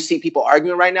 That's why you see people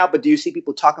arguing right now. But do you see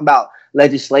people talking about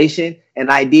legislation and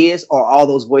ideas, or all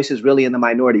those voices really in the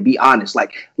minority? Be honest.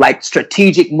 Like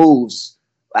strategic moves,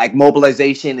 like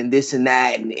mobilization and this and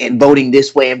that, and voting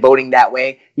this way and voting that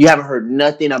way. You haven't heard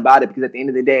nothing about it, because at the end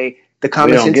of the day, the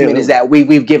common sentiment is that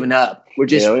we've given up. We're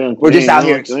just out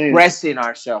here expressing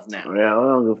ourselves now. Yeah, I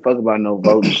don't give a fuck about no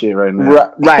voting shit right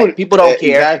now. Right. People don't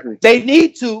care. Exactly. They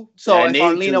need to. So They if need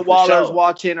Arlena to, for Waller's sure.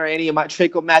 watching, or any of my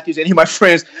Traco Matthews, any of my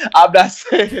friends, I'm not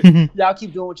saying y'all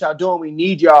keep doing what y'all doing. We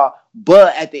need y'all.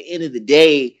 But at the end of the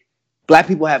day, black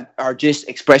people are just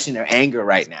expressing their anger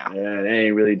right now. Yeah, they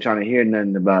ain't really trying to hear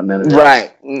nothing about none of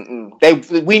that.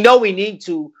 Right. We know we need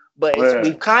to, but Yeah.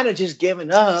 we've kind of just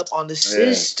given up on the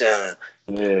system.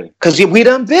 Yeah. Because we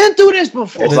done been through this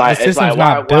before. It's The like, system's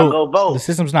why not built. go vote? The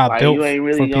system's not Like, built you ain't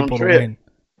really for gonna people to trip. win.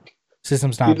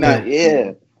 System's not You built. not,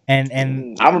 yeah.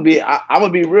 And I'm gonna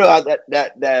be real.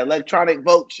 That electronic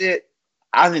vote shit,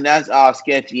 I think that's all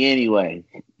sketchy anyway.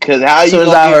 Because how As you soon as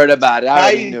gonna I get- heard about it, I how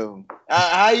already you- knew.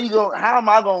 how am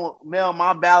I gonna mail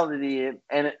my ballot in,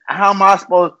 and how am I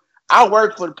supposed? I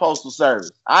work for the postal service.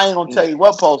 I ain't gonna tell you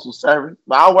what postal service,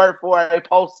 but I work for a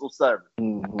postal service,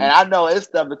 and I know it's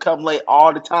stuff to come late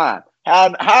all the time. How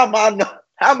am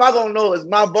I gonna know is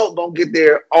my vote gonna get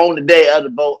there on the day of the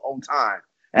vote on time?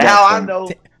 And That's how I funny. know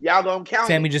y'all gonna count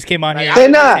Sammy it? just came on Like, here. They're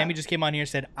not. Sammy just came on here and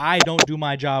said, "I don't do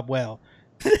my job well."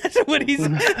 That's what he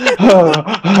said.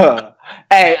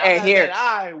 Hey, here.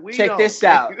 We check don't. this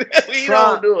out. We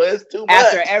Trump, don't do it. It's too much.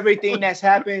 After everything that's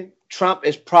happened, Trump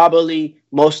is probably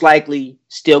most likely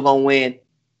still gonna win.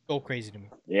 Go crazy to me.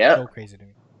 Yeah. Go crazy to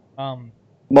me.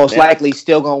 Most Yeah. likely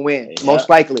still gonna win. Yeah. Most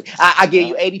likely. I give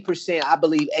you 80%. I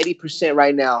believe 80%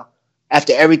 right now.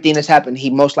 After everything that's happened, he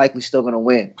most likely still gonna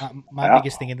win. My Yeah.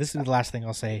 biggest thing, and this is the last thing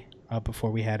I'll say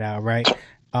before we head out, right?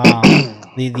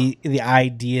 The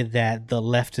idea that the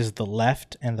left is the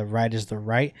left and the right is the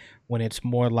right, when it's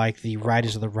more like the right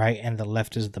is the right and the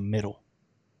left is the middle.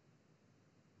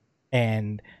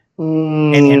 And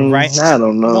right, I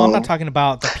don't know. well, I'm not talking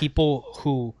about the people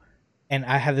who, and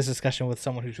I had this discussion with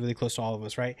someone who's really close to all of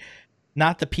us, right?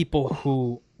 Not the people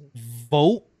who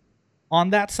vote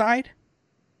on that side,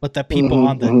 but the people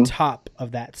on the top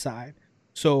of that side.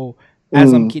 So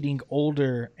as I'm getting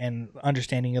older and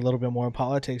understanding a little bit more in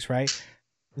politics, right?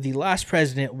 The last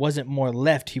president wasn't more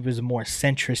left; he was more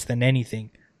centrist than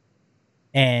anything.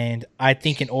 And I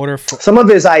think in order for Some of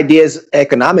his ideas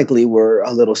economically were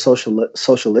a little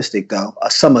socialistic, though.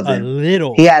 Some of a them.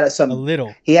 little, He had a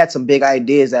little. He had some big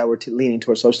ideas that were leaning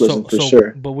towards socialism for So,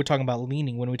 sure. but we're talking about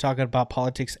leaning when we're talking about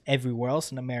politics everywhere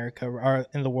else in America or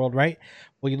in the world, right?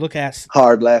 Well, you look at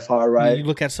Hard left, hard right. you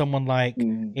look at someone like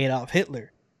Mhm. Adolf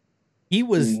Hitler. He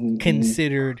was Mhm.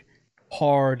 considered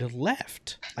hard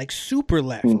left, like super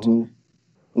left, Mhm.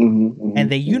 Mhm. Mhm. and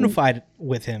they Mhm. unified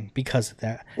with him because of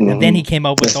that. And then Mhm. he came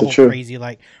up with That's the so whole true. crazy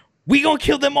like, "We gonna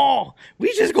kill them all.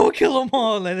 We just gonna kill them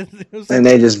all." And it was like, And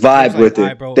they just it was vibed like, with "All it.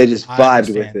 right, bro, They just I vibed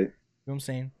understand." with it. You know what I'm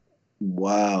saying?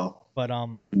 Wow. But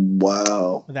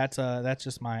Wow. that's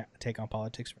just my take on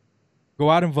politics. Go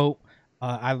out and vote.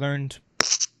 I learned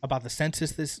about the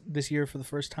census this year for the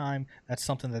first time. That's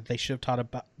something that they should have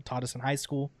taught us in high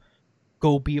school.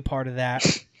 Go be a part of that.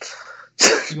 You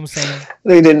know what I'm saying?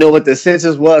 They didn't know what the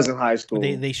census was in high school.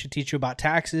 They should teach you about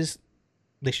taxes.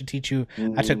 They should teach you.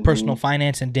 I took personal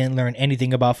finance and didn't learn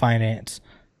anything about finance.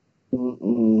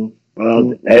 Mm-mm.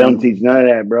 Well, they don't teach none of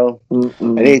that, bro.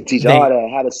 Mm-mm. They didn't teach They- all that,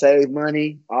 how to save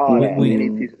money, all that. We- They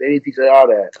didn't teach all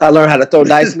that. I learned how to throw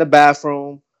dice in the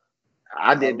bathroom.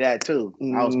 I did that too.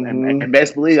 I was, Mhm. and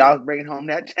best believe I was bringing home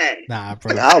that change. Nah,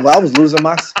 bro. I was losing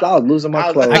my I was-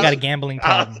 clothes. I got a gambling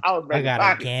problem. I was I breaking got a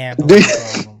pockets. gambling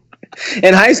problem.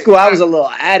 In high school, I was a little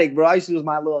addict, bro. I used to lose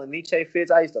my little Nietzsche fits.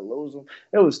 I used to lose them.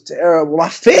 It was terrible. My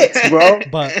fits, bro.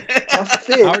 But My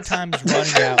fits. our time is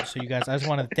running out. So you guys, I just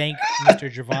want to thank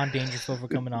Mr. Javon Dangerfield for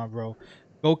coming on, bro.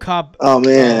 Go cop. Oh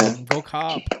man. Go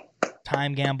cop.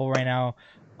 Time gamble right now.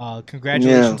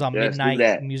 Congratulations on Yes, do Midnight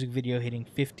that. music video hitting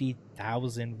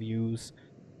 50,000 views.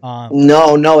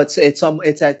 No, it's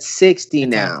at 60 It's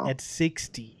now. at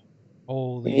 60.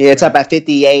 Holy Yeah, it's crap. up at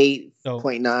 58.9, So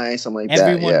something like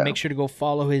everyone, that. Yeah. make sure to go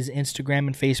follow his Instagram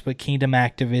and Facebook, Kingdom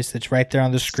Activist. It's right there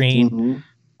on the screen.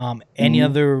 Mhm. Any Mhm.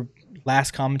 other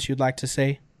last comments you'd like to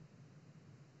say?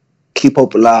 Keep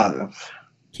hope alive.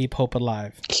 Keep hope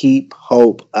alive. Keep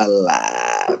hope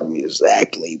alive.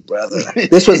 Exactly, brother.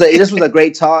 This was a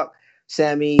great talk,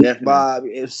 Sammy, Definitely. Bob.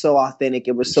 It was so authentic.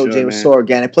 It was so Sure, genuine, man. so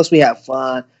organic. Plus, we had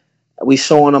fun. We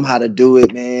showing them how to do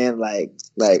it, man. Like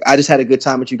I just had a good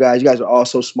time with you guys. You guys are all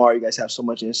so smart. You guys have so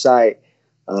much insight.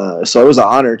 So it was an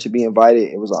honor to be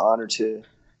invited. It was an honor to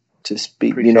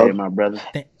speak. Appreciate you know, it, my brother.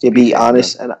 to be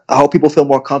honest, and I hope people feel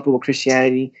more comfortable with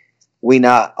Christianity. We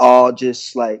not all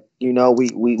just like, you know,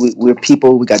 we're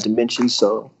people. We got dimensions.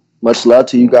 So much love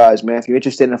to you guys, man. If you're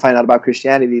interested in finding out about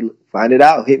Christianity, find it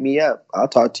out. Hit me up. I'll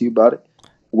talk to you about it.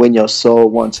 Win your soul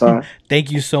one time.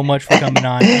 Thank you so much for coming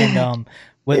on. And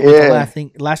with Yeah. the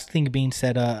last thing being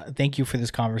said, thank you for this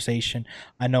conversation.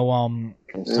 I know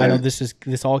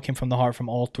this all came from the heart from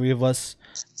all three of us.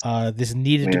 This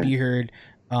needed to Yeah. be heard.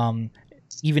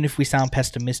 Even if we sound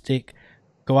pessimistic,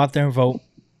 go out there and vote.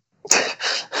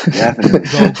 Definitely.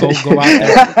 Go out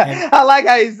there and I like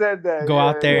how he said that. go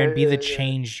out there and be the yeah.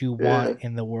 change you want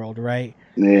in the world, right?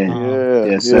 Yeah.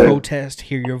 Yes, yeah. sir. Protest,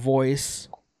 hear your voice.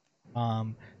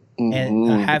 And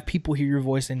Mhm. have people hear your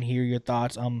voice and hear your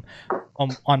thoughts. On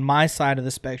my side of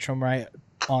the spectrum, right,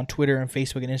 on Twitter and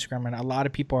Facebook and Instagram, and a lot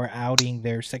of people are outing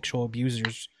their sexual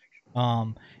abusers.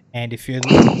 And if you're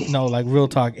no, like real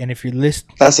talk, and if you're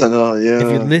That's another. Yeah. if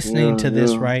you're listening yeah, to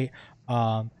this, yeah. right,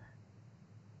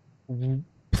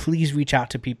 please reach out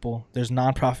to people. There's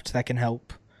nonprofits that can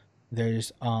help.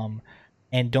 There's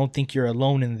and don't think you're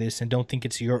alone in this, and don't think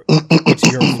it's your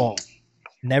fault.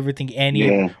 Never think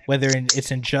whether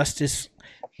it's injustice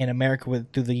in America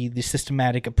through the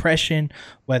systematic oppression,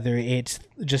 whether it's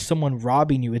just someone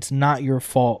robbing you, it's not your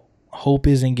fault. Hope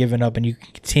isn't given up, and you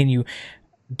can continue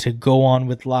to go on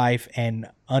with life and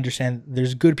understand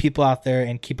there's good people out there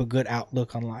and keep a good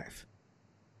outlook on life.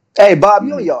 Hey, Bob,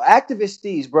 you on your activist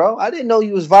steez, bro. I didn't know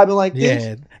you was vibing like this.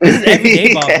 Yeah, this is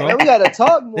everyday Bob, Man, we bro. gotta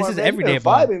talk more. This is man. You everyday been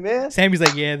Bob. vibing, man. Sammy's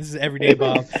like, yeah, this is everyday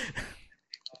Bob.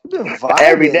 You been vibing,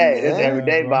 Every day. man. It's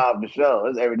everyday bro. Bob, for sure.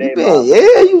 It's everyday You been, Bob.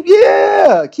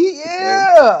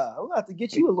 yeah. We'll have to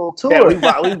get you a little tour. Yeah, we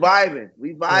vibing.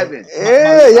 We vibing.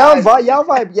 Yeah, y'all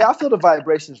vibe. Yeah, I feel the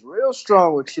vibrations real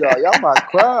strong with y'all. Y'all my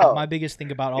crowd. My biggest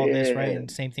thing about all this, right, Yeah.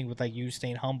 and same thing with like you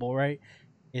staying humble, right,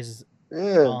 is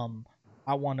Yeah.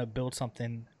 I want to build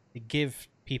something to give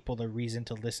people the reason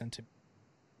to listen to me.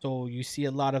 So you see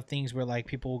a lot of things where like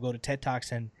people will go to TED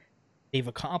Talks and they've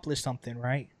accomplished something,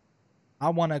 right? I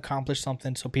want to accomplish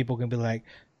something so people can be like,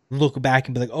 look back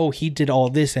and be like, oh, he did all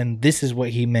this and this is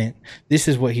what he meant. This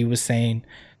is what he was saying.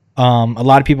 A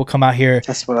lot of people come out here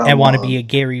That's what I and want to be a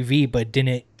Gary Vee, but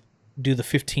didn't do the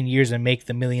 15 years and make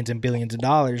the millions and billions of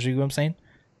dollars. You know what I'm saying?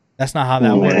 That's not how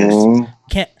that works. Man,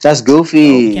 Can't that's goofy.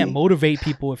 you can't motivate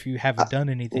people if you haven't done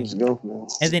anything. That's goofy.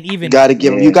 And then even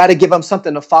You gotta give them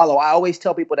something to follow. I always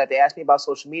tell people that they ask me about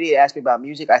social media, they ask me about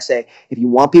music. I say, if you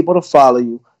want people to follow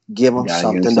you, give them Gotta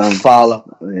something give to something.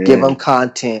 follow. Yeah. Give them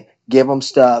content. Give them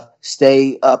stuff.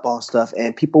 Stay up on stuff,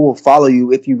 and people will follow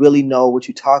you if you really know what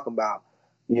you're talking about.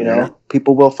 You know, Yeah.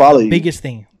 people will follow you. biggest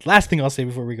thing, last thing I'll say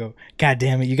before we go. God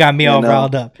damn it, you got me all know.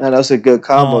 riled up. And that's a good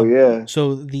combo. Yeah.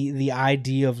 So the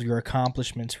idea of your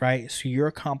accomplishments, right? So your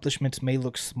accomplishments may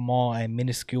look small and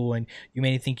minuscule, and you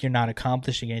may think you're not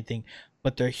accomplishing anything,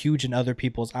 but they're huge in other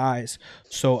people's eyes.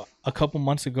 So a couple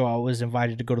months ago, I was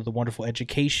invited to go to the Wonderful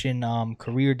Education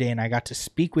Career Day, and I got to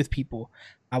speak with people.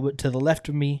 To the left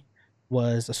of me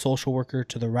was a social worker.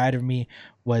 To the right of me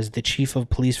was the chief of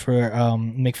police for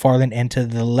McFarland, and to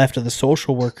the left of the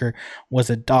social worker was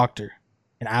a doctor,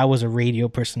 and I was a radio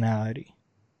personality.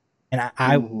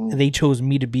 And they chose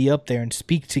me to be up there and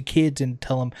speak to kids and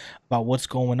tell them about what's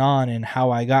going on and how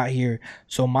I got here.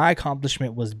 So my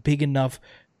accomplishment was big enough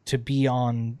to be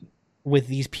on with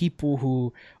these people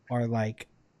who are like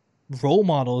role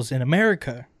models in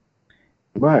America.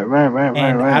 Right.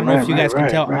 And I don't know if you guys can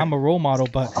tell, I'm a role model,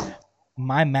 but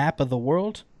my map of the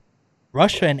world,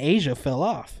 Russia and Asia fell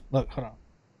off. Look, hold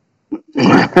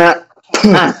on.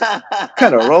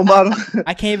 Kind of role model.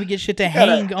 I can't even get shit to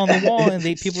hang on the wall, and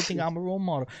people think I'm a role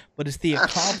model. But it's the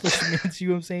accomplishments, you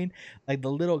know what I'm saying? Like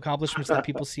the little accomplishments that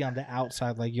people see on the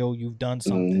outside, like, yo, you've done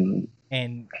something.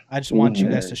 And I just want you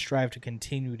guys to strive to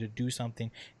continue to do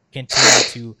something, continue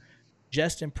to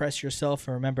just impress yourself.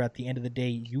 And remember, at the end of the day,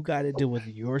 you got to deal with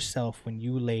yourself when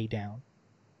you lay down.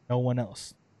 No one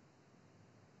else.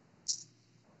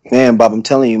 Man, Bob, I'm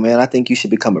telling you, man, I think you should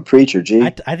become a preacher, G.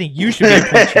 I think you should be a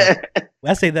preacher.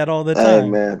 I say that all the Hey,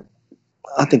 time. man.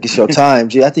 I think it's your time,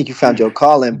 G. I think you found your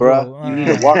calling, bro. You need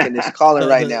to walk in this calling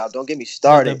right now. Don't get me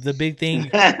started. The big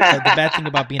thing, the bad thing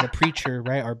about being a preacher,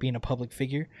 right, or being a public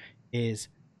figure is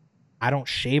I don't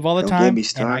shave all the Don't get time, me and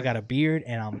started. I got a beard,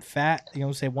 and I'm fat. You know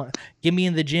what I'm saying? Get me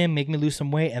in the gym, make me lose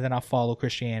some weight, and then I'll follow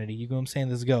Christianity. You know what I'm saying?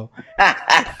 Let's go.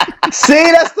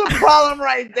 See, that's the problem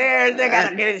right there. They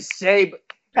gotta get in shape,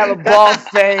 have a bald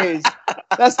face.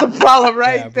 That's the problem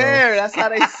right Yeah, bro. there. That's how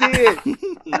they see it.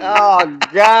 Oh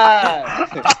God!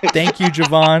 Thank you,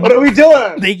 Javon. What are we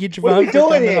doing? Thank you, Javon, What are we for doing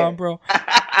coming here? on, bro.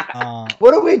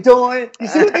 What are we doing? You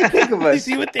see what they think of You us?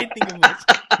 see what they think of us.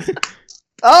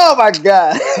 Oh my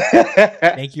God!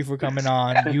 Thank you for coming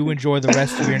on. You enjoy the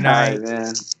rest of your All night. right,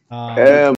 man. Um, Yeah,